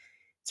Tumblr.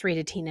 It's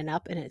rated teen and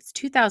up, and it's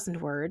 2,000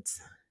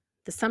 words.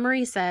 The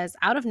summary says,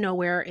 out of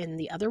nowhere in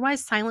the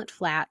otherwise silent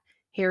flat,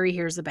 Harry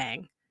hears a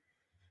bang.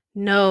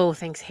 No,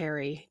 thinks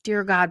Harry.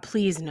 Dear God,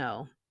 please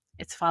no.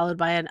 It's followed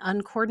by an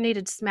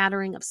uncoordinated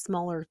smattering of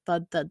smaller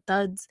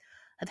thud-thud-thuds,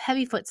 of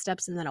heavy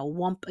footsteps, and then a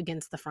whump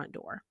against the front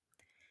door.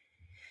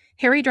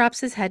 Harry drops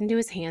his head into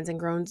his hands and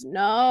groans,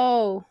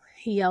 no!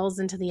 He yells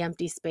into the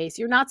empty space,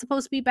 you're not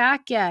supposed to be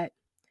back yet!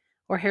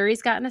 Or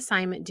Harry's got an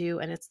assignment due,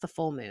 and it's the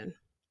full moon.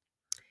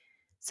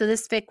 So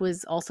this fic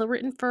was also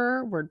written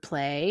for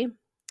Wordplay,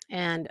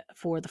 and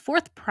for the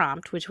fourth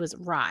prompt, which was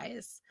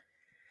Rise.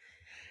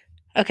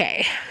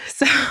 Okay,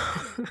 so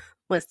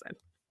listen.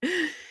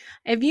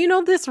 If you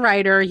know this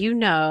writer, you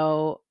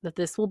know that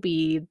this will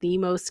be the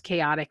most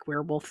chaotic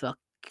werewolf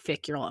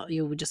fic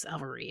you would just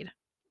ever read.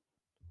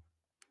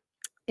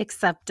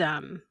 Except,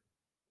 I'm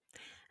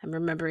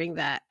remembering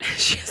that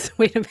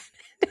wait a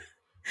minute.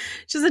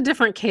 She's a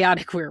different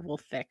chaotic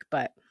werewolf fic,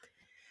 but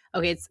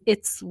okay,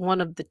 it's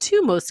one of the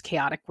two most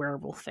chaotic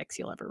werewolf fics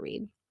you'll ever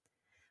read.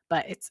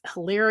 But it's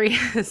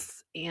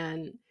hilarious,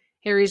 and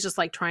Harry's just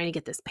like trying to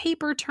get this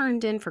paper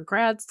turned in for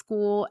grad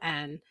school,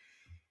 and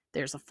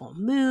there's a full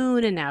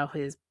moon, and now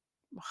his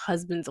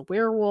husband's a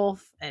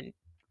werewolf, and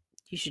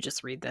you should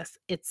just read this.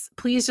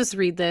 Please just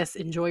read this,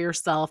 enjoy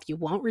yourself, you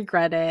won't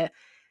regret it.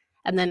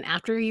 And then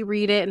after you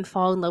read it and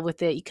fall in love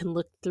with it, you can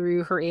look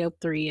through her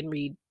AO3 and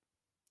read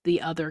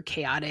the other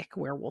chaotic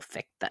werewolf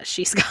fic that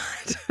she's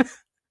got.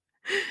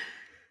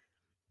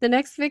 The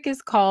next fic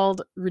is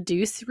called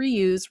Reduce,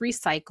 Reuse,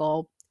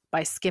 Recycle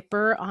by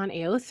Skipper on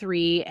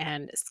AO3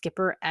 and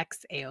Skipper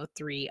X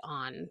AO3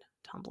 on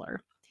Tumblr.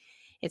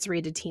 It's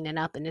rated teen and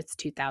up, and it's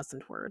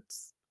 2,000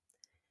 words.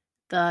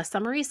 The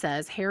summary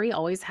says, Harry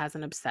always has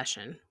an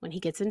obsession. When he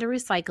gets into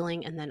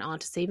recycling and then on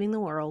to saving the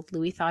world,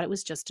 Louis thought it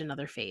was just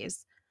another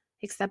phase.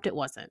 Except it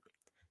wasn't.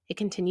 It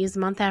continues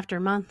month after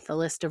month, the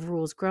list of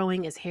rules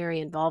growing as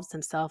Harry involves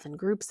himself in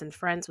groups and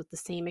friends with the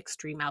same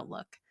extreme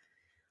outlook.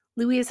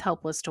 Louis is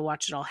helpless to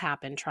watch it all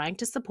happen, trying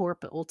to support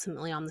but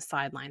ultimately on the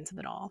sidelines of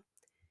it all.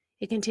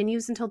 It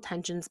continues until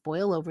tensions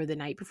boil over the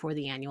night before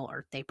the annual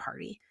Earth Day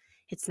party.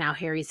 It's now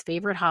Harry's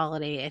favorite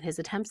holiday, and his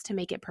attempts to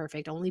make it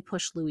perfect only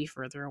push Louis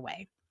further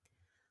away.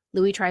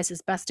 Louis tries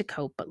his best to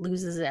cope, but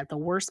loses it at the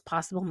worst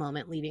possible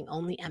moment, leaving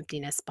only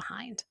emptiness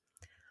behind.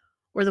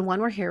 Or the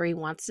one where Harry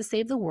wants to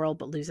save the world,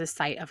 but loses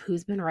sight of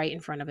who's been right in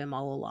front of him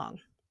all along.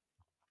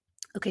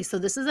 Okay, so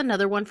this is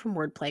another one from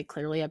Wordplay.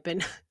 Clearly, I've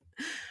been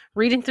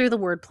reading through the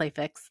Wordplay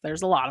fics.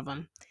 There's a lot of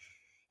them.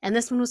 And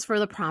this one was for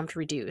the prompt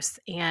reduce.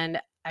 And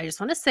I just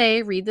want to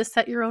say, read this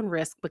at your own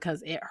risk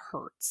because it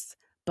hurts.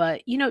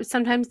 But,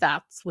 sometimes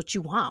that's what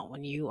you want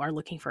when you are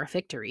looking for a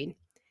fic to read,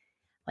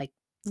 like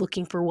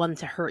looking for one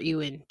to hurt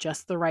you in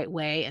just the right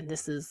way. And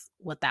this is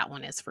what that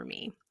one is for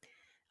me.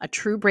 A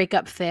true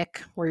breakup fic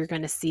where you're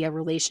going to see a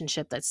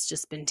relationship that's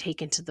just been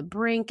taken to the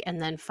brink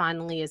and then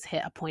finally has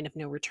hit a point of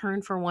no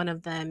return for one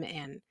of them.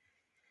 And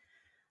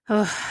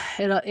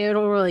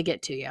it'll really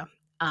get to you.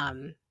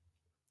 I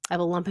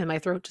have a lump in my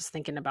throat just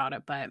thinking about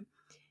it. But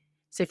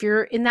so if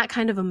you're in that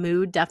kind of a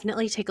mood,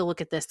 definitely take a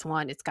look at this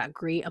one. It's got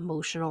great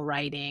emotional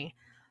writing.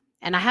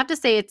 And I have to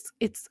say,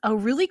 it's a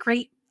really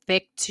great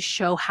fic to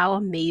show how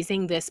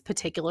amazing this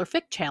particular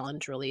fic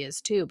challenge really is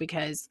too,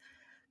 because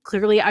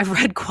clearly I've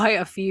read quite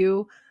a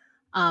few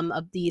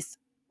of these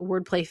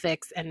wordplay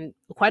fics and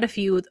quite a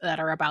few that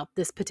are about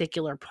this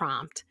particular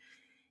prompt.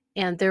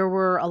 And there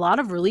were a lot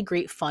of really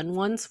great fun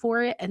ones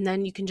for it. And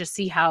then you can just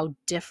see how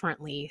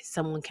differently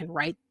someone can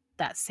write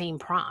that same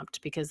prompt,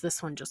 because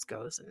this one just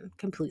goes and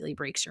completely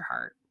breaks your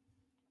heart.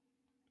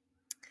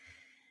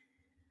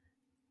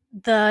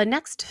 The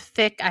next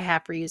fic I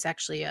have for you is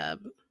actually a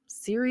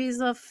series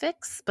of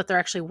fics, but they're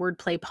actually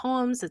wordplay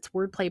poems. It's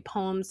Wordplay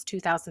Poems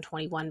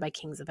 2021 by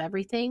Kings of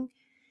Everything.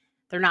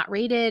 They're not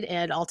rated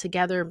and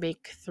altogether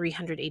make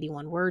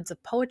 381 words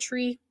of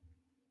poetry.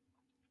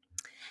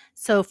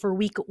 So for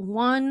week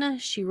 1,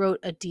 she wrote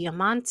a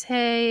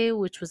diamante,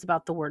 which was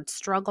about the word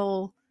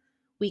struggle.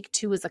 Week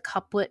 2 was a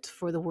couplet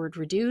for the word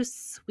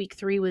reduce. Week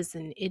 3 was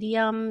an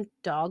idiom,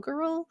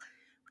 doggerel,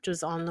 which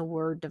was on the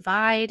word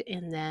divide.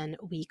 And then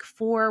week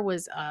 4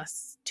 was a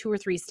 2 or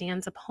 3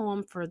 stanza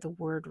poem for the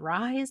word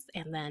rise.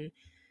 And then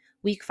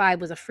week 5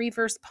 was a free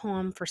verse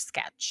poem for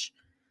sketch.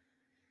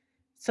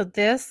 So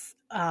this,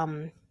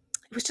 it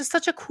was just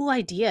such a cool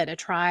idea to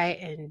try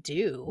and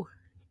do.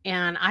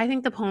 And I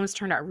think the poems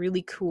turned out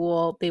really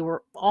cool. They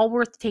were all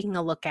worth taking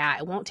a look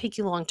at. It won't take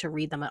you long to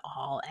read them at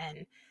all.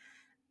 And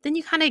then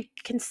you kind of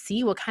can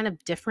see what kind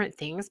of different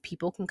things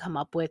people can come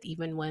up with,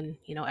 even when,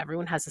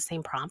 everyone has the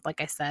same prompt, like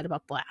I said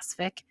about the last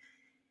fic.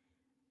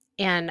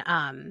 And,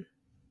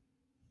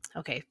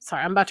 okay,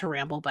 sorry, I'm about to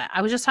ramble, but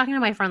I was just talking to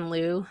my friend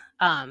Lou.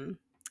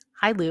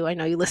 Hi, Lou. I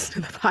know you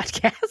listen to the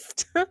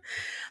podcast.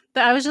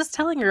 But I was just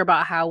telling her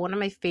about how one of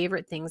my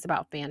favorite things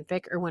about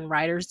fanfic are when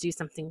writers do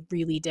something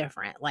really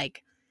different,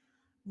 like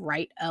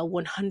write a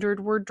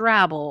 100-word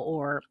drabble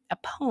or a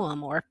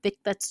poem or a fic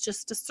that's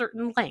just a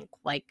certain length,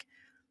 like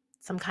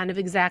some kind of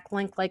exact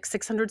length, like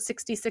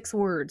 666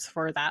 words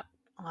for that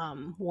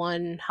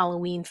one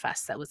Halloween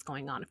fest that was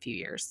going on a few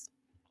years.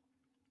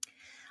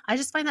 I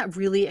just find that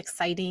really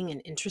exciting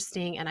and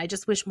interesting, and I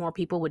just wish more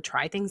people would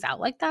try things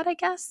out like that, I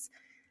guess.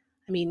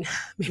 I mean,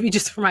 maybe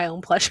just for my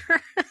own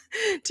pleasure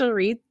to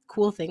read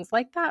cool things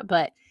like that,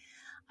 but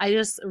I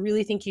just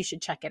really think you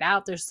should check it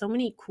out. There's so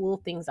many cool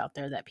things out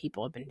there that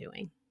people have been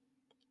doing.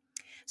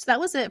 So that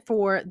was it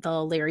for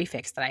the Larry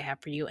fics that I have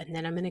for you. And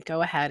then I'm going to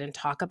go ahead and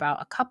talk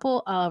about a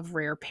couple of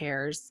rare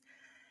pairs.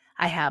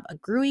 I have a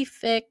Gruy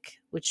fic,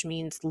 which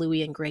means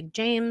Louis and Greg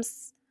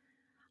James.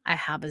 I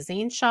have a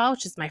Zane Shaw,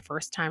 which is my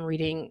first time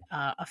reading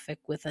a fic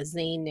with a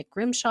Zane Nick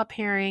Grimshaw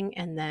pairing.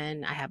 And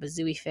then I have a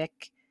Zooey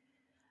fic.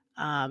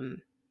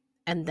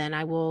 And then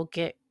I will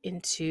get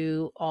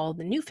into all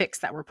the new fics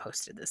that were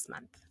posted this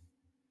month.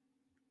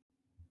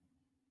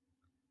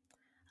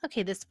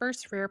 Okay, this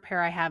first rare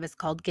pair I have is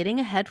called Getting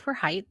Ahead for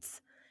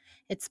Heights.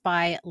 It's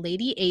by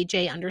Lady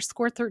AJ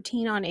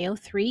 _13 on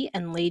AO3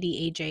 and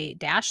Lady AJ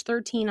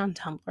 -13 on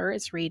Tumblr.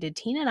 It's rated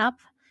teen and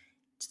up.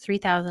 It's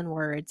 3,000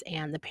 words,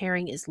 and the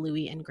pairing is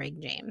Louis and Greg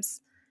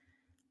James.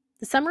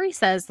 The summary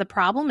says the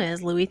problem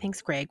is Louis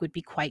thinks Greg would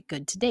be quite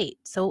good to date,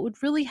 so it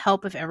would really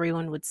help if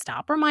everyone would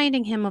stop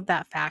reminding him of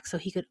that fact so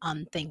he could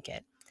unthink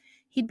it.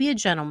 He'd be a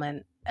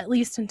gentleman, at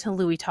least until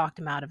Louis talked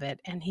him out of it,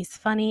 and he's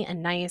funny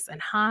and nice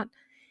and hot,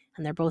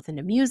 and they're both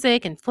into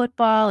music and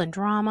football and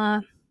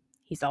drama.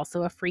 He's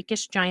also a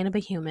freakish giant of a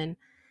human,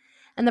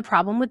 and the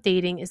problem with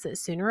dating is that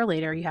sooner or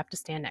later you have to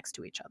stand next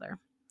to each other.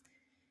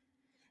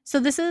 So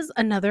this is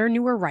another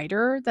newer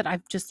writer that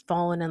I've just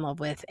fallen in love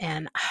with,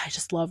 and I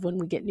just love when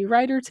we get new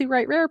writers who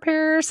write rare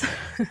pairs.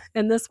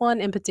 And this one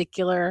in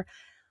particular,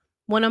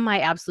 one of my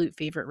absolute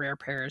favorite rare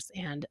pairs,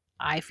 and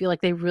I feel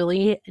like they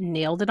really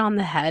nailed it on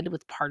the head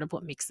with part of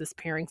what makes this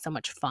pairing so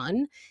much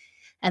fun,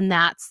 and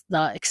that's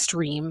the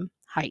extreme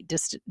height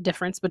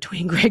difference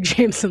between Greg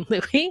James and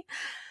Louis.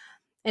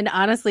 And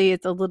honestly,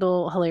 it's a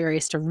little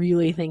hilarious to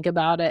really think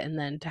about it, and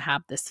then to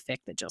have this fic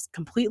that just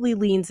completely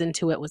leans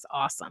into it was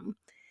awesome.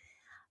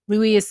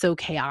 Louis is so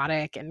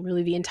chaotic, and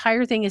really the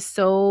entire thing is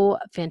so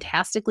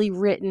fantastically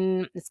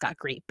written. It's got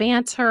great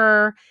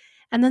banter.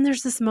 And then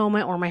there's this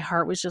moment where my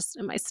heart was just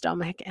in my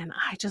stomach, and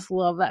I just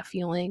love that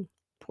feeling.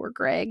 Poor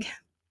Greg.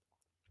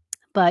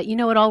 But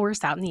it all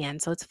works out in the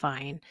end, so it's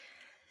fine.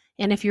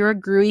 And if you're a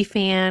Gruy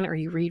fan or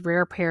you read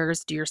rare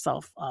pairs, do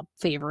yourself a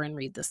favor and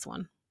read this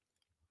one.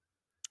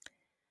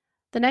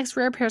 The next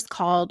rare pair is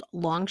called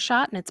Long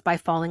Shot, and it's by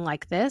Falling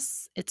Like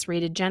This. It's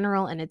rated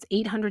general, and it's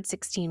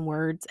 816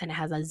 words, and it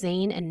has a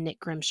Zane and Nick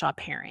Grimshaw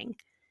pairing.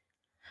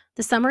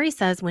 The summary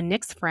says when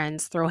Nick's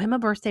friends throw him a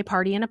birthday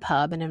party in a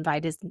pub and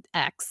invite his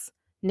ex,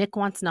 Nick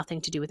wants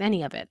nothing to do with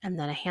any of it, and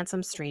then a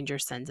handsome stranger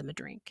sends him a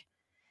drink.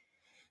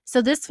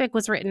 So this fic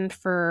was written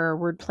for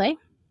wordplay,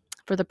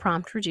 for the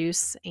prompt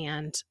reduce,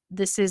 and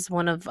this is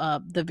one of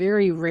the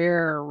very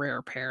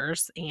rare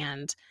pairs,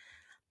 and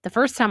the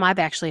first time I've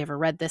actually ever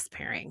read this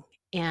pairing.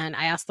 And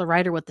I asked the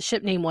writer what the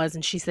ship name was,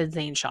 and she said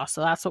Zane Shaw,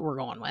 so that's what we're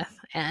going with.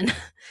 And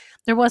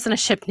there wasn't a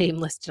ship name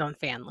listed on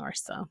Fanlore,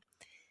 so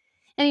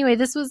anyway,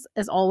 this was,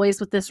 as always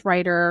with this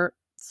writer,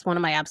 it's one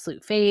of my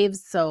absolute faves.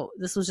 So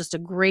this was just a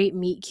great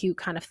meet cute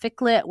kind of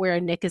ficlet where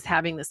Nick is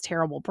having this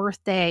terrible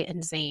birthday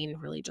and Zane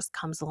really just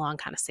comes along,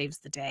 kind of saves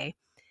the day.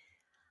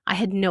 I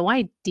had no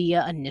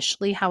idea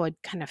initially how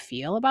I'd kind of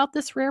feel about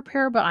this rare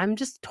pair, but I'm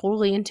just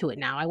totally into it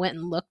now. I went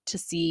and looked to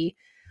see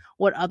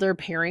what other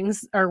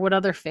pairings or what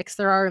other fics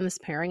there are in this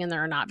pairing, and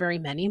there are not very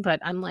many, but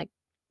I'm like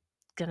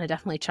gonna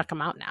definitely check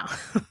them out now.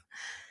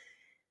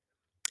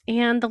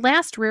 And the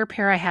last rare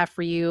pair I have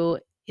for you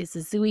is a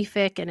Zooey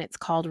fic, and it's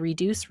called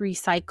Reduce,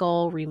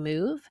 Recycle,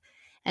 Remove,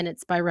 and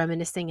it's by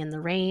Reminiscing in the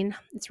Rain.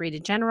 It's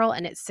rated general,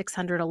 and it's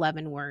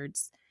 611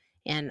 words,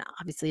 and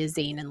obviously a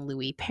Zane and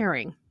Louis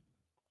pairing.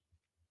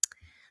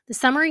 The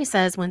summary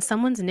says, when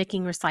someone's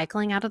nicking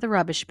recycling out of the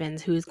rubbish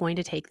bins, who's going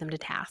to take them to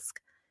task?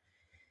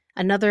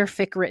 Another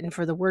fic written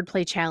for the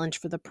wordplay challenge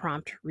for the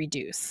prompt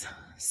reduce.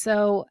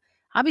 So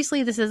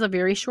obviously this is a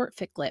very short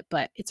ficlet,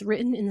 but it's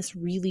written in this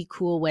really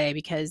cool way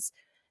because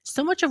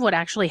so much of what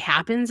actually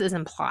happens is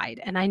implied.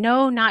 And I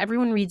know not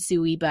everyone reads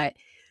Zooey, but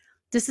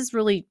this is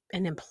really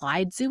an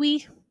implied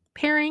Zooey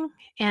pairing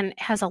and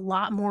has a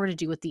lot more to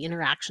do with the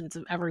interactions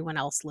of everyone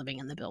else living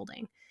in the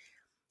building.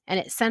 And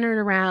it's centered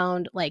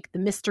around like the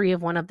mystery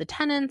of one of the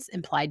tenants,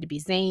 implied to be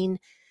Zane,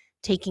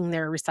 taking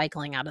their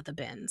recycling out of the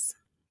bins.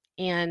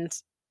 And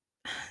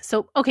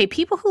so, okay,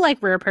 people who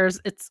like rare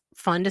pairs, it's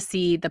fun to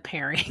see the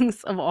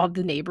pairings of all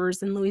the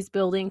neighbors in Louis'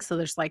 building. So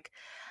there's like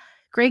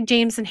Greg,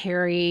 James, and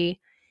Harry,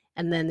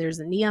 and then there's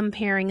a Neum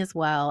pairing as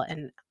well.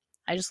 And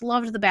I just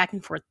loved the back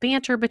and forth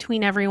banter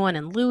between everyone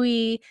and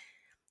Louis.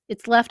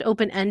 It's left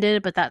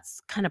open-ended, but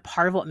that's kind of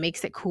part of what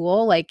makes it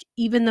cool. Like,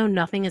 even though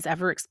nothing is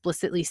ever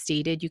explicitly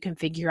stated, you can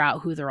figure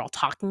out who they're all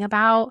talking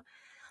about.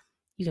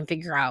 You can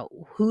figure out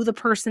who the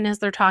person is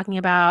they're talking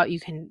about. You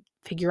can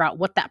figure out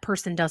what that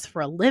person does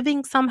for a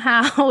living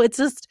somehow. It's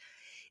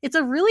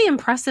a really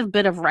impressive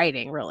bit of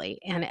writing, really.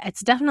 And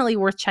it's definitely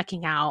worth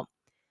checking out.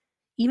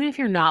 Even if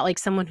you're not like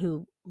someone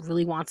who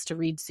really wants to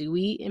read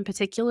Zooey in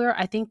particular,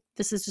 I think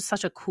this is just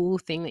such a cool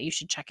thing that you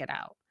should check it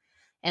out.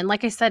 And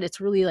like I said,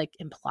 it's really like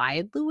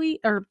implied Zooey,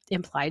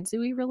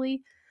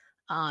 really.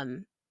 I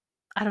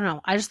don't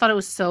know. I just thought it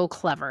was so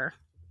clever.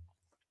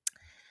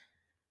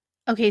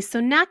 Okay, so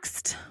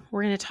next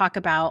we're going to talk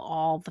about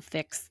all the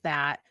fics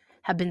that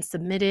have been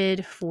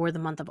submitted for the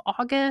month of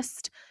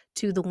August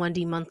to the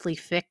 1D Monthly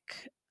Fic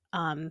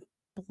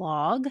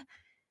blog.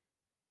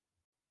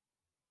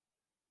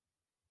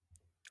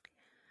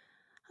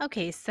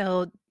 Okay,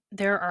 so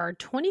there are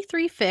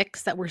 23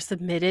 fics that were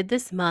submitted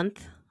this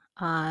month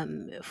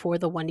for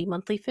the 1D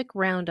Monthly Fic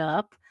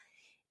Roundup.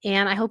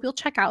 And I hope you'll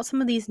check out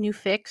some of these new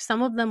fics.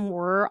 Some of them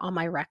were on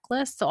my rec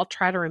list, so I'll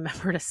try to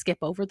remember to skip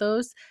over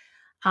those.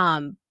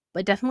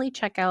 But definitely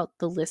check out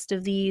the list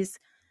of these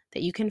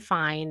that you can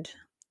find.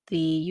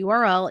 The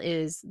URL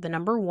is the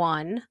number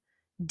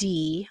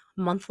 1D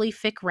Monthly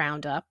Fic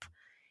Roundup.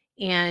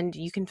 And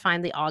you can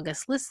find the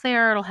August list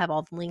there. It'll have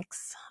all the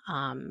links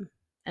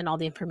and all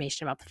the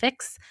information about the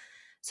fics.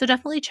 So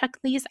definitely check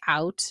these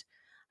out.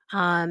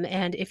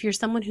 And if you're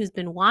someone who's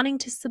been wanting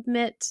to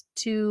submit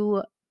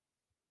to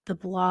the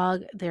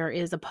blog, there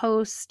is a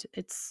post.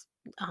 It's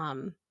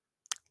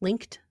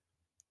linked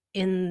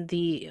in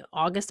the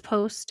August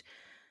post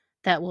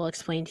that will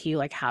explain to you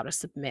like how to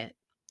submit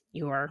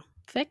your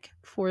fic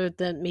for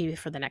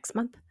the next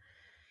month.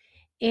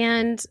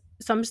 And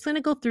so I'm just going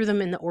to go through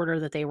them in the order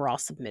that they were all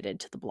submitted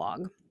to the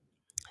blog.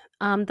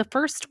 The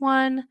first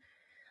one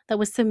that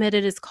was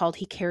submitted is called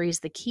He Carries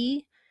the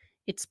Key.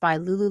 It's by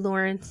Lulu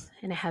Lawrence,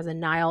 and it has a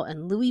Niall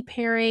and Louis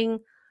pairing,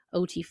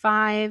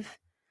 OT5.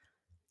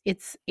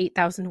 It's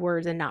 8,000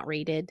 words and not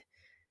rated.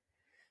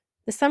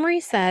 The summary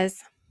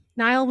says,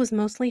 Niall was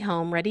mostly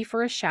home, ready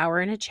for a shower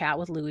and a chat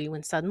with Louis,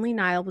 when suddenly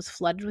Niall was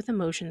flooded with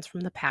emotions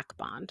from the pack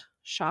bond.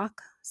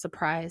 Shock,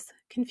 surprise,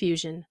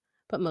 confusion,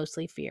 but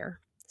mostly fear.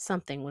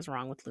 Something was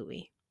wrong with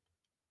Louis.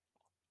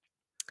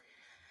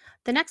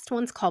 The next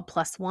one's called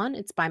Plus One.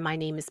 It's by My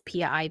Name is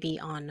Pia Ivy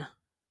on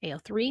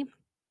AO3.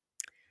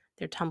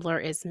 Their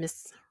Tumblr is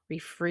Miss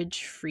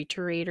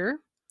Refrigerator.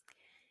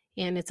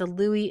 And it's a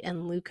Louis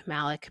and Luke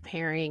Malik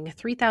pairing,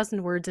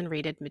 3,000 words and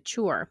rated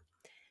mature.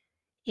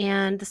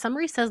 And the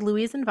summary says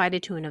Louis is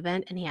invited to an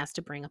event and he has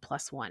to bring a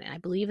plus one. And I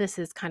believe this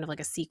is kind of like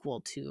a sequel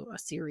to a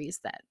series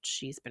that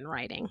she's been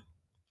writing.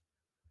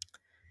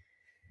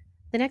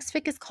 The next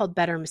fic is called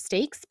Better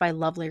Mistakes by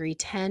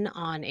LoveLarry10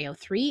 on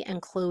AO3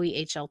 and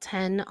Chloe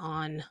HL10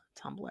 on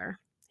Tumblr.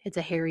 It's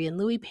a Harry and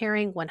Louis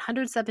pairing,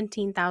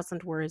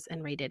 117,000 words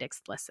and rated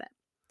explicit.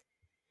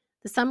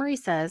 The summary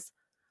says,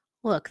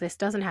 look, this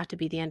doesn't have to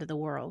be the end of the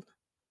world.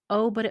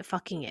 Oh, but it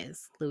fucking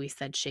is, Louis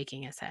said,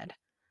 shaking his head.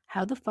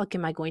 How the fuck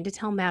am I going to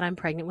tell Matt I'm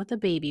pregnant with a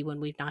baby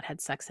when we've not had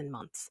sex in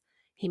months?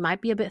 He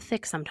might be a bit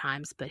thick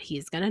sometimes, but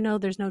he's gonna know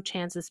there's no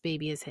chance this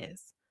baby is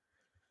his.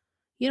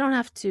 You don't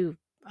have to,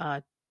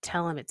 uh,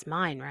 tell him it's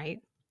mine,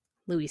 right?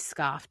 Louis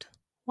scoffed.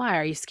 Why,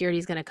 are you scared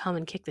he's gonna come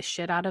and kick the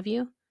shit out of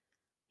you?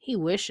 He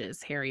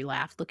wishes, Harry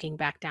laughed, looking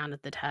back down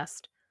at the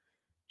test.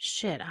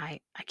 Shit, I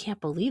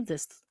can't believe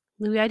this.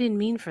 Louis, I didn't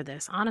mean for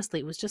this.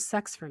 Honestly, it was just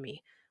sex for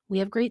me. We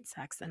have great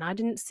sex, and I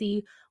didn't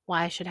see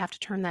why I should have to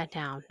turn that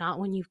down, not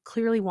when you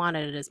clearly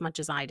wanted it as much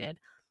as I did.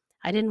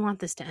 I didn't want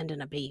this to end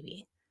in a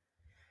baby.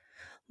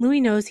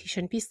 Louis knows he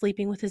shouldn't be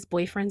sleeping with his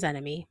boyfriend's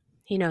enemy.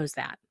 He knows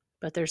that.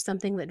 But there's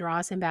something that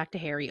draws him back to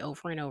Harry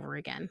over and over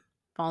again.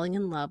 Falling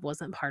in love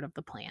wasn't part of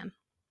the plan.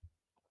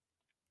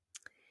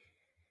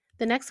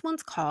 The next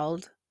one's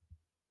called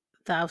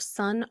Thou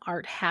Son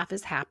Art Half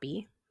as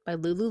Happy by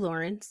Lulu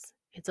Lawrence.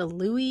 It's a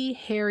Louis,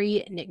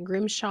 Harry, Nick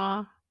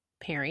Grimshaw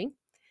pairing.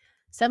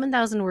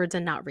 7,000 words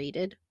and not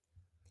rated.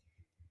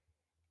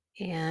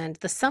 And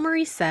the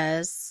summary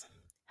says,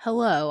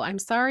 hello, I'm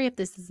sorry if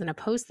this isn't a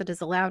post that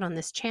is allowed on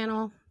this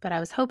channel, but I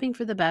was hoping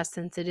for the best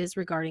since it is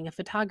regarding a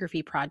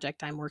photography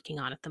project I'm working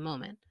on at the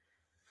moment.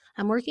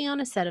 I'm working on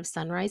a set of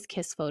sunrise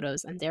kiss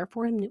photos and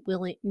therefore am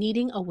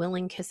needing a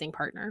willing kissing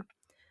partner.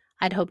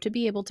 I'd hoped to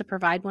be able to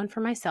provide one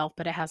for myself,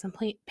 but it hasn't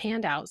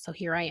panned out, so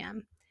here I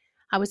am.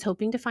 I was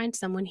hoping to find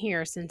someone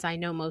here since I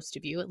know most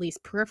of you, at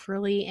least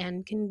peripherally,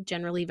 and can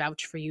generally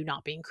vouch for you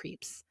not being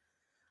creeps.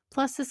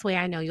 Plus, this way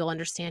I know you'll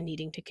understand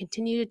needing to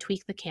continue to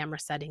tweak the camera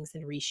settings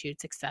and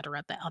reshoots,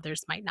 etc., that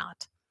others might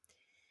not.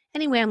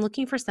 Anyway, I'm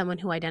looking for someone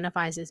who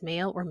identifies as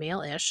male or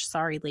male-ish,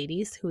 sorry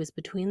ladies, who is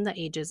between the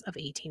ages of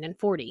 18 and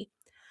 40.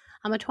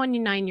 I'm a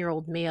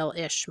 29-year-old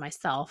male-ish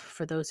myself,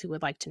 for those who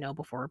would like to know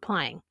before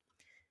replying.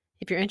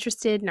 If you're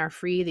interested and are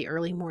free the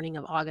early morning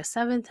of August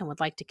 7th and would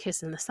like to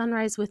kiss in the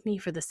sunrise with me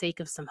for the sake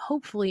of some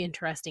hopefully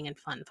interesting and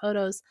fun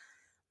photos,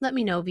 let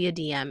me know via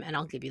DM and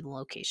I'll give you the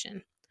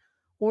location.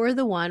 Or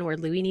the one where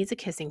Louis needs a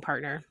kissing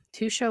partner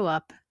to show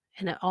up,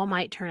 and it all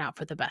might turn out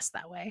for the best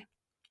that way.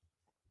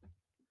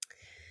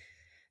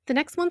 The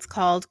next one's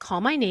called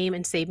Call My Name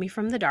and Save Me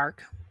from the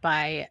Dark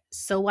by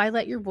So Why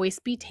Let Your Voice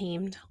Be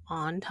Tamed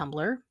on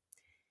Tumblr,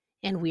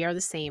 and We Are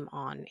the Same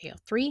on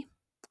AO3.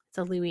 It's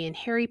a Louis and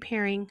Harry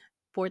pairing,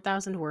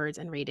 4,000 words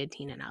and rated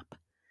teen and up.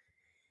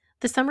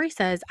 The summary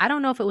says, I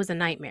don't know if it was a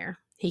nightmare.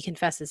 He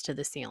confesses to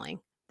the ceiling,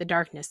 the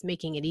darkness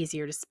making it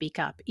easier to speak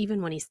up,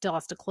 even when he still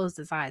has to close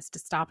his eyes to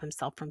stop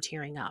himself from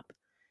tearing up.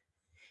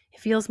 It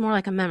feels more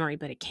like a memory,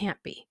 but it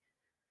can't be.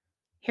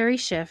 Harry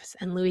shifts,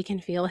 and Louis can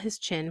feel his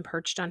chin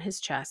perched on his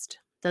chest.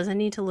 Doesn't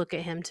need to look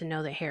at him to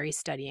know that Harry's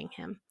studying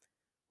him.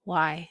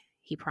 Why?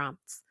 He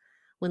prompts,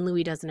 when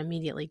Louis doesn't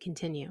immediately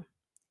continue.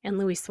 And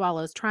Louis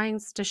swallows, trying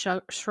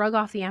to shrug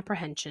off the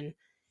apprehension,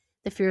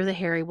 the fear that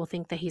Harry will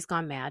think that he's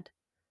gone mad.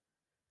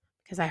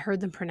 Because I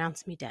heard them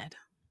pronounce me dead.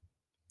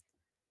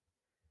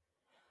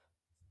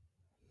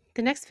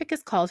 The next fic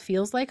is called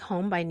Feels Like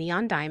Home by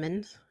Neon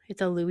Diamond.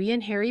 It's a Louis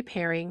and Harry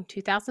pairing,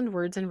 2,000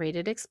 words and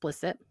rated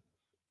explicit.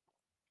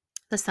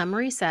 The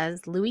summary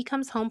says, Louis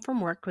comes home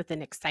from work with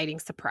an exciting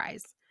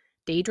surprise.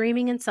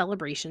 Daydreaming and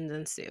celebrations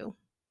ensue.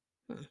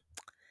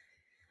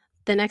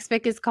 The next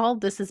fic is called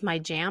This Is My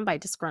Jam by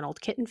Disgruntled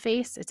Kitten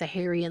Face. It's a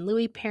Harry and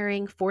Louis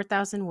pairing,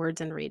 4,000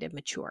 words and rated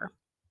mature.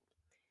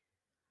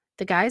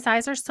 The guy's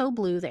eyes are so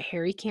blue that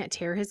Harry can't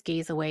tear his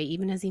gaze away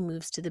even as he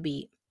moves to the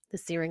beat. The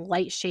searing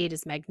light shade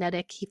is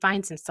magnetic. He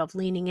finds himself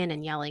leaning in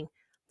and yelling,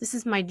 This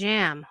is my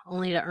jam,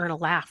 only to earn a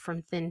laugh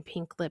from thin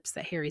pink lips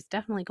that Harry's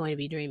definitely going to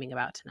be dreaming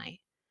about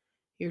tonight.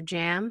 Your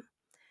jam?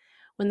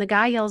 When the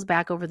guy yells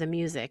back over the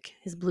music,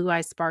 his blue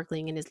eyes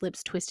sparkling and his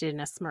lips twisted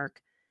in a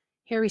smirk,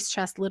 Harry's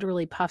chest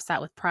literally puffs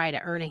out with pride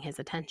at earning his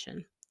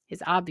attention,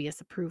 his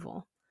obvious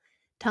approval.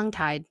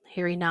 Tongue-tied,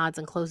 Harry nods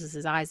and closes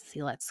his eyes as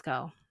he lets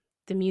go,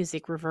 the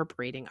music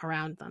reverberating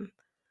around them.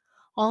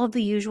 All of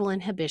the usual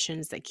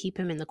inhibitions that keep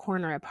him in the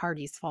corner at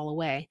parties fall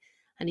away,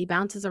 and he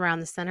bounces around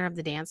the center of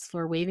the dance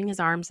floor, waving his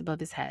arms above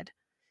his head.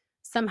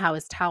 Somehow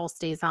his towel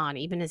stays on,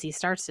 even as he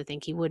starts to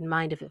think he wouldn't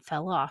mind if it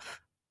fell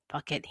off.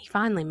 Fuck it, he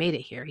finally made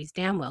it here. He's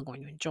damn well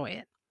going to enjoy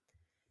it.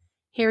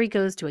 Harry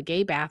goes to a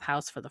gay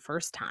bathhouse for the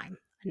first time,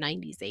 a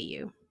 90s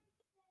AU.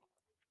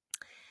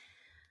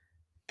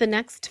 The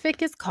next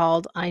fic is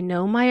called I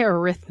Know My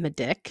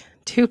Arithmetic,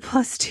 2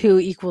 +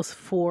 2 =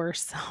 4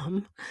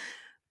 sum,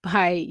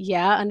 by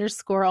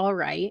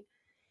yeah_alright,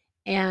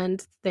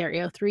 and their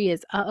AO3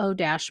 is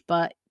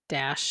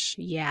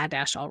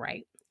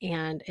uh-oh-but-yeah-alright,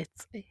 and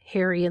it's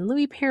Harry and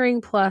Louis pairing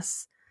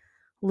plus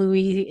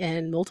Louis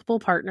and multiple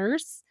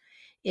partners.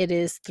 It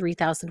is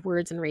 3,000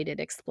 words and rated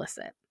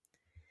explicit.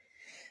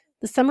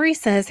 The summary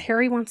says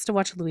Harry wants to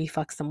watch Louis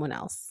fuck someone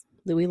else.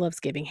 Louis loves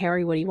giving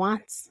Harry what he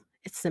wants.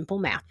 It's simple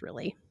math,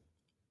 really.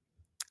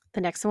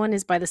 The next one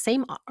is by the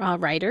same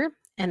writer,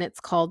 and it's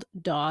called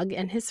Dog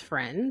and His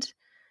Friend.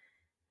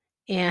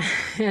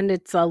 And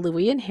it's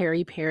Louis and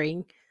Harry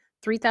pairing,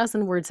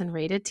 3,000 words and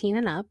rated teen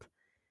and up.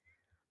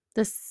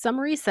 The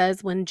summary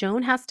says when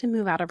Joan has to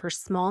move out of her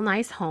small,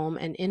 nice home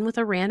and in with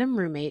a random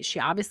roommate, she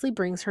obviously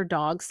brings her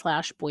dog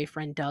slash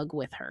boyfriend Doug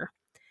with her.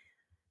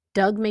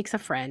 Doug makes a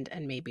friend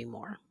and maybe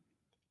more.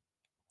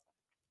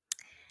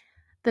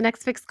 The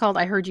next fic is called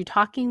I Heard You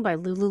Talking by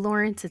Lulu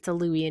Lawrence. It's a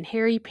Louis and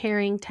Harry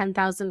pairing,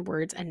 10,000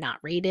 words and not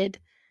rated.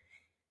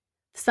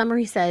 The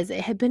summary says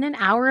it had been an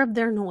hour of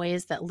their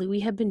noise that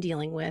Louis had been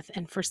dealing with,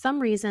 and for some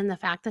reason, the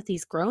fact that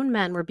these grown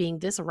men were being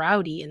this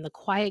rowdy in the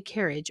quiet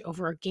carriage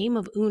over a game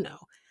of Uno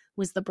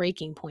was the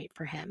breaking point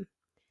for him.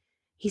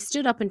 He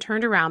stood up and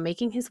turned around,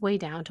 making his way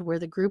down to where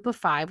the group of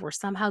 5 were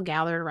somehow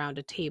gathered around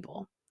a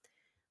table.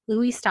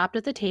 Louis stopped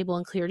at the table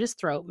and cleared his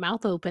throat,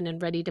 mouth open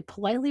and ready to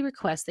politely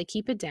request they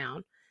keep it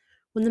down,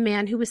 when the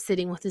man who was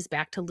sitting with his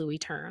back to Louis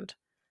turned.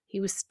 He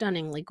was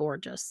stunningly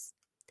gorgeous.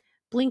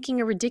 Blinking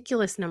a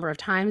ridiculous number of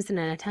times in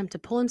an attempt to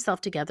pull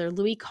himself together,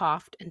 Louis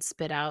coughed and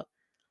spit out,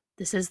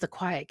 "This is the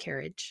quiet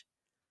carriage."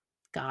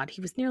 God,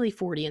 he was nearly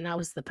 40, and that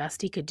was the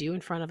best he could do in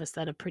front of a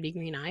set of pretty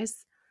green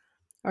eyes.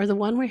 Or the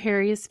one where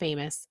Harry is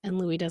famous and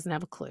Louis doesn't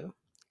have a clue.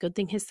 Good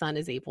thing his son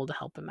is able to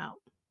help him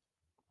out.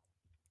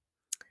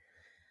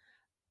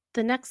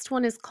 The next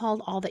one is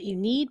called All That You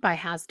Need by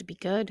Has to Be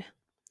Good.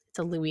 It's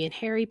a Louis and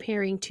Harry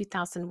pairing,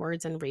 2,000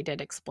 words and rated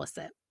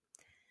explicit.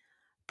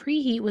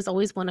 Preheat was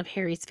always one of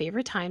Harry's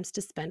favorite times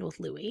to spend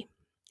with Louis.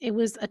 It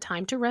was a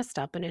time to rest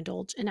up and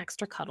indulge in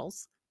extra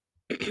cuddles,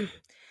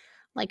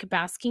 like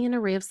basking in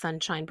a ray of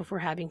sunshine before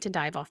having to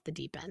dive off the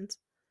deep end.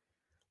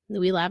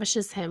 Louis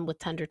lavishes him with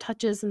tender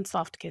touches and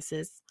soft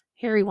kisses.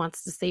 Harry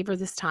wants to savor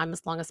this time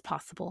as long as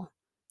possible.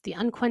 The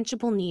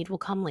unquenchable need will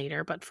come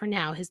later, but for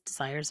now his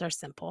desires are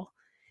simple.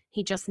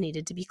 He just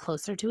needed to be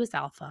closer to his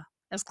alpha,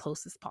 as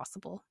close as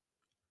possible.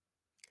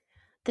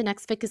 The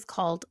next fic is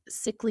called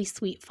Sickly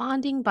Sweet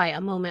Fonding by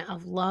A Moment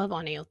of Love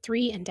on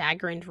AO3 and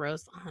Dagger and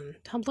Rose on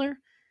Tumblr.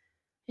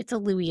 It's a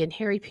Louis and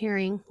Harry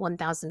pairing,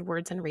 1,000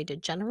 words and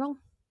rated general.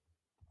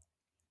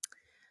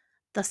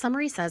 The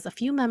summary says a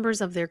few members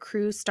of their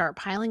crew start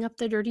piling up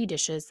the dirty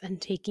dishes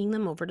and taking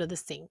them over to the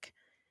sink.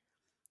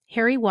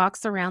 Harry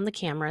walks around the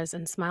cameras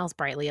and smiles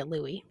brightly at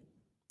Louis.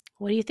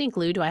 "What do you think,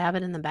 Lou? Do I have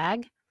it in the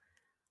bag?"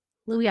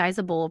 Louis eyes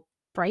a bowl of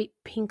bright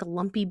pink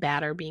lumpy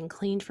batter being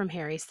cleaned from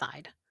Harry's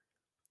side.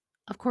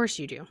 "Of course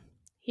you do."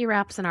 He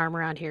wraps an arm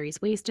around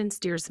Harry's waist and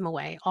steers him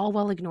away, all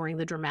while ignoring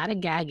the dramatic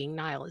gagging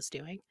Niall is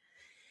doing.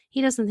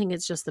 He doesn't think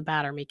it's just the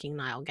batter making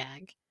Niall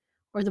gag,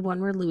 or the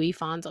one where Louis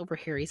fawns over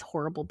Harry's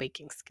horrible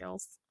baking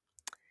skills.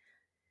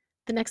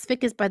 The next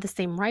fic is by the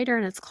same writer,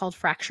 and it's called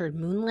Fractured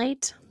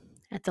Moonlight.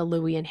 It's a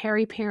Louis and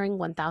Harry pairing,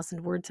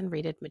 1,000 words and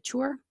rated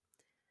mature.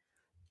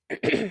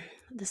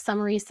 The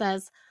summary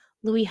says,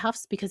 Louis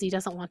huffs because he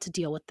doesn't want to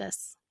deal with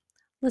this.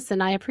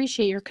 "Listen, I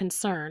appreciate your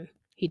concern."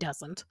 He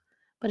doesn't.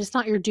 "But it's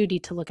not your duty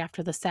to look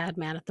after the sad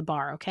man at the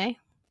bar, okay?"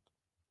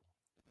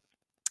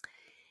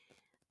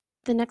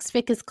 The next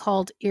fic is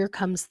called Here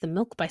Comes the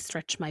Milk by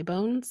Stretch My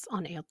Bones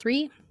on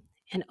AO3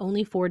 and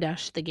Only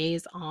 4-The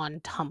Gaze on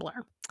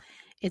Tumblr.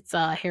 It's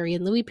Harry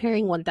and Louis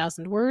pairing,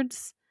 1,000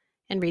 words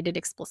and rated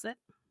explicit.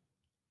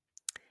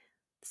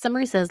 The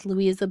summary says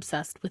Louis is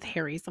obsessed with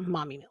Harry's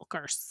mommy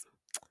milkers.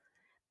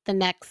 The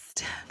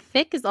next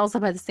fic is also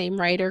by the same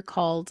writer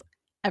called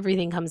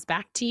Everything Comes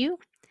Back to You.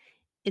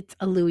 It's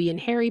a Louis and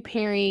Harry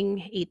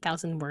pairing,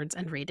 8,000 words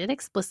and rated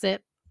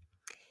explicit.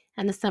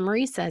 And the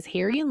summary says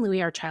Harry and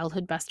Louis are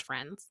childhood best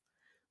friends.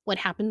 What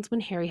happens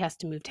when Harry has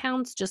to move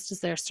towns just as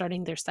they're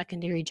starting their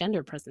secondary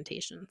gender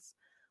presentations?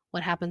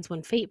 What happens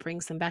when fate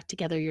brings them back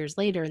together years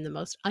later in the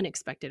most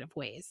unexpected of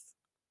ways?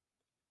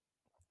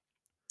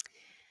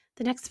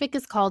 The next fic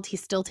is called He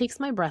Still Takes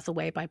My Breath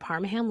Away by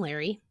Parmaham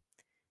Larry.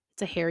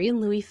 It's a Harry and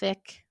Louis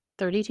fic,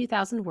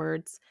 32,000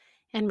 words,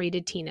 and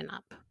rated teen and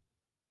up.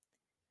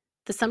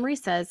 The summary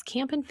says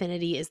Camp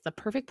Infinity is the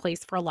perfect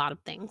place for a lot of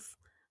things: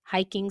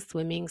 hiking,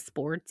 swimming,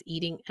 sports,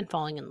 eating, and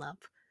falling in love.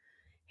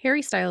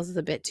 Harry Styles is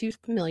a bit too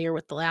familiar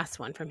with the last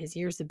one from his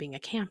years of being a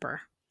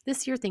camper.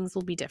 This year things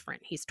will be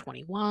different. He's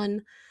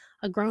 21,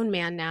 a grown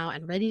man now,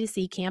 and ready to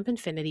see Camp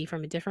Infinity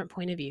from a different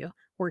point of view,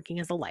 working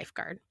as a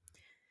lifeguard.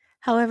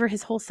 However,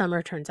 his whole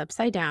summer turns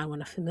upside down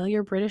when a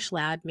familiar British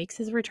lad makes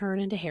his return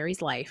into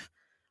Harry's life,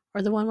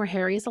 or the one where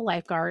Harry is a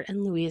lifeguard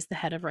and Louis is the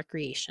head of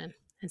recreation.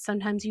 And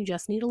sometimes you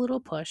just need a little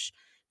push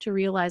to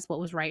realize what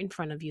was right in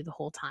front of you the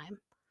whole time.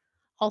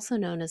 Also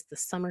known as the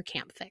summer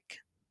camp fic.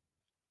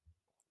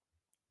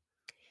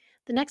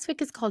 The next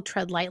fic is called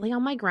Tread Lightly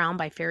on My Ground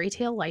by Fairy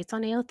Tale Lights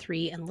on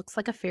AO3 and Looks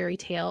Like a Fairy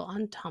Tale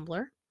on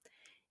Tumblr.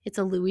 It's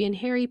a Louis and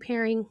Harry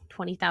pairing,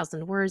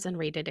 20,000 words and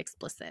rated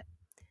explicit.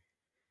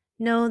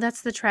 No,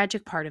 that's the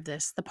tragic part of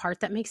this, the part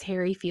that makes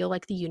Harry feel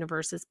like the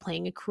universe is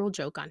playing a cruel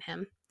joke on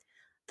him.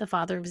 The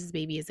father of his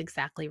baby is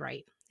exactly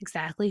right,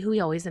 exactly who he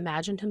always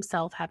imagined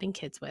himself having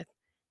kids with.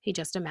 He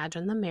just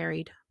imagined them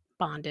married,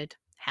 bonded,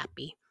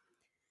 happy.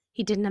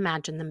 He didn't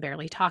imagine them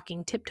barely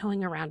talking,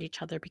 tiptoeing around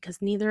each other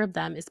because neither of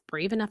them is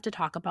brave enough to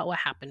talk about what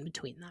happened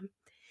between them.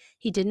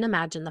 He didn't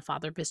imagine the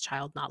father of his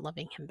child not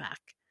loving him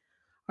back,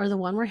 or the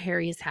one where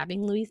Harry is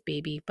having Louis'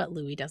 baby, but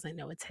Louis doesn't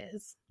know it's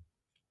his.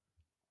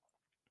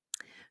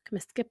 I'm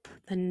going to skip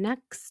the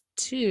next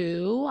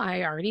two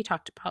I already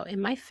talked about in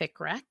my fic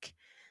rec.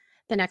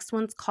 The next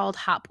one's called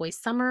Hot Boy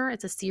Summer.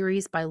 It's a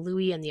series by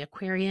Louie and the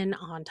Aquarian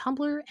on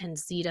Tumblr and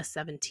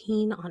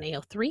Zeta17 on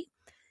AO3.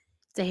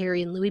 It's a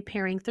Harry and Louie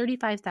pairing,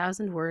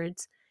 35,000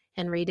 words,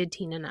 and rated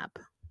teen and up.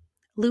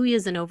 Louie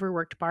is an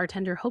overworked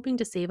bartender hoping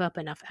to save up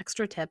enough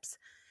extra tips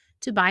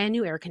to buy a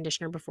new air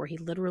conditioner before he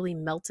literally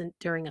melts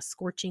during a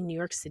scorching New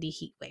York City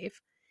heat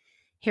wave.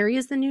 Harry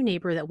is the new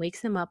neighbor that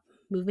wakes him up,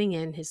 moving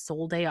in his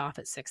sole day off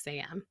at 6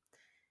 a.m.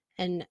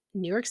 And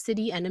New York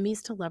City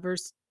Enemies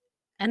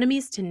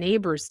to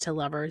Neighbors to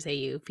Lovers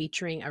AU,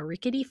 featuring a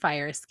rickety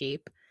fire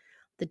escape,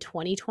 the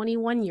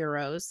 2021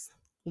 Euros,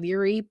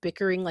 Leary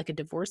bickering like a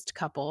divorced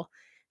couple,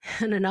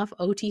 and enough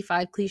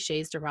OT5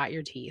 cliches to rot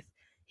your teeth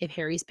if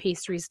Harry's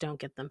pastries don't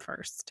get them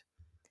first.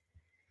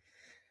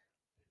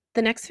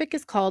 The next fic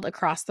is called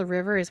Across the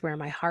River is Where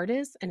My Heart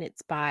Is, and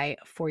it's by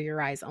For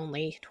Your Eyes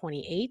Only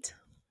 28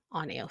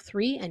 on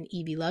AO3 and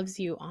Evie Loves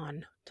You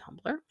on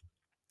Tumblr.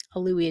 A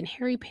Louie and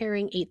Harry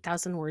pairing,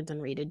 8,000 words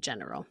and rated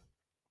general.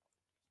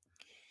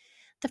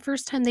 The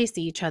first time they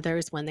see each other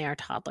is when they are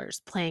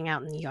toddlers, playing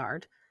out in the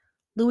yard.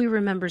 Louie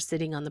remembers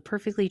sitting on the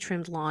perfectly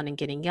trimmed lawn and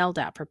getting yelled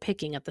at for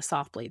picking at the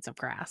soft blades of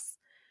grass.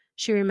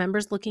 She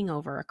remembers looking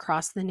over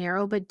across the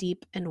narrow but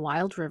deep and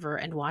wild river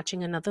and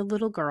watching another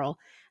little girl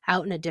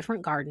out in a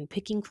different garden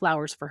picking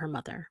flowers for her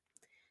mother.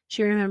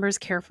 She remembers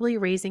carefully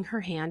raising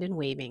her hand and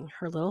waving,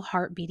 her little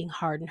heart beating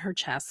hard in her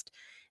chest,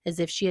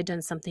 as if she had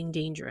done something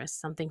dangerous,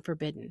 something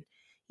forbidden,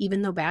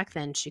 even though back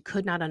then she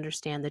could not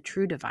understand the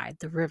true divide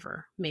the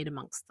river made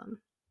amongst them.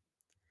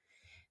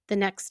 The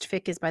next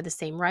fic is by the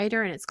same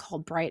writer, and it's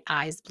called Bright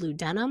Eyes Blue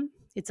Denim.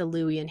 It's a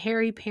Louie and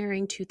Harry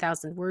pairing,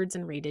 2,000 words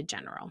and rated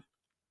general.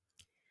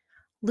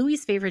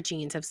 Louie's favorite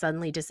jeans have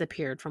suddenly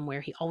disappeared from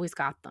where he always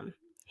got them.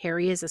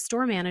 Harry is a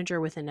store manager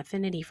with an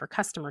affinity for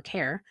customer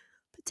care,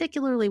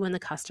 particularly when the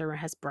customer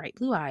has bright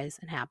blue eyes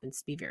and happens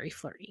to be very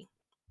flirty.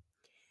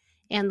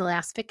 And the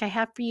last fic I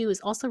have for you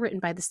is also written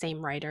by the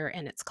same writer,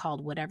 and it's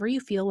called Whatever You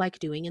Feel Like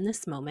Doing in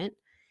This Moment.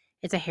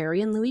 It's a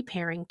Harry and Louie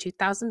pairing,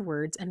 2,000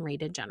 words and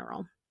rated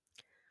general.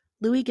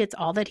 Louie gets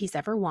all that he's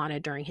ever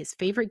wanted during his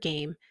favorite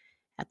game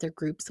at their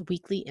group's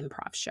weekly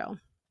improv show.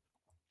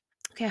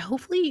 Okay,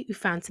 hopefully you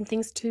found some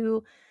things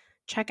to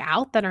check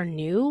out that are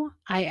new.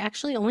 I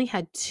actually only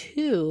had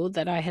 2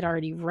 that I had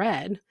already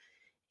read,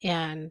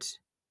 and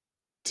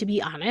to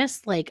be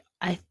honest,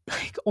 I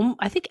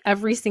think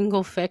every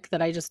single fic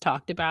that I just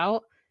talked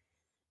about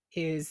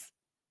is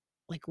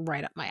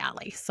right up my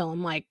alley. So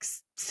I'm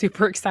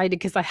super excited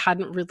because I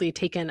hadn't really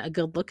taken a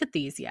good look at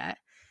these yet.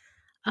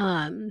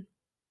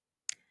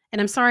 And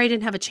I'm sorry I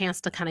didn't have a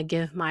chance to kind of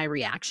give my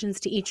reactions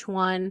to each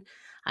one.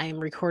 I am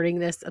recording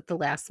this at the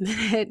last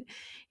minute,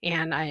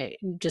 and I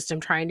just am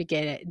trying to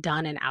get it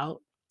done and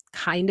out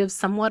kind of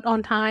somewhat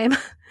on time.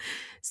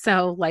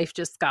 So life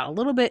just got a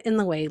little bit in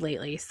the way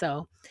lately.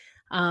 So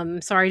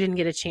sorry I didn't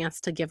get a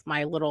chance to give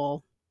my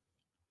little,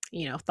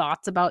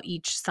 thoughts about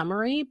each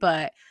summary.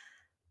 But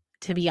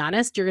to be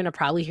honest, you're going to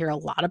probably hear a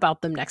lot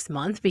about them next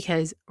month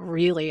because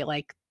really,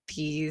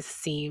 these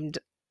seemed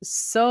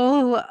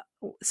so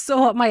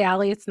up my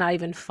alley. It's not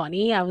even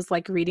funny. I was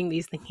reading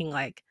these thinking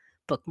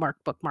bookmark,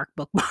 bookmark,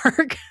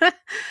 bookmark.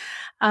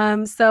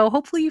 So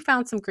hopefully you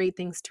found some great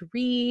things to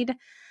read,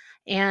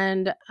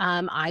 and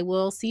I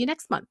will see you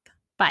next month.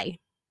 Bye.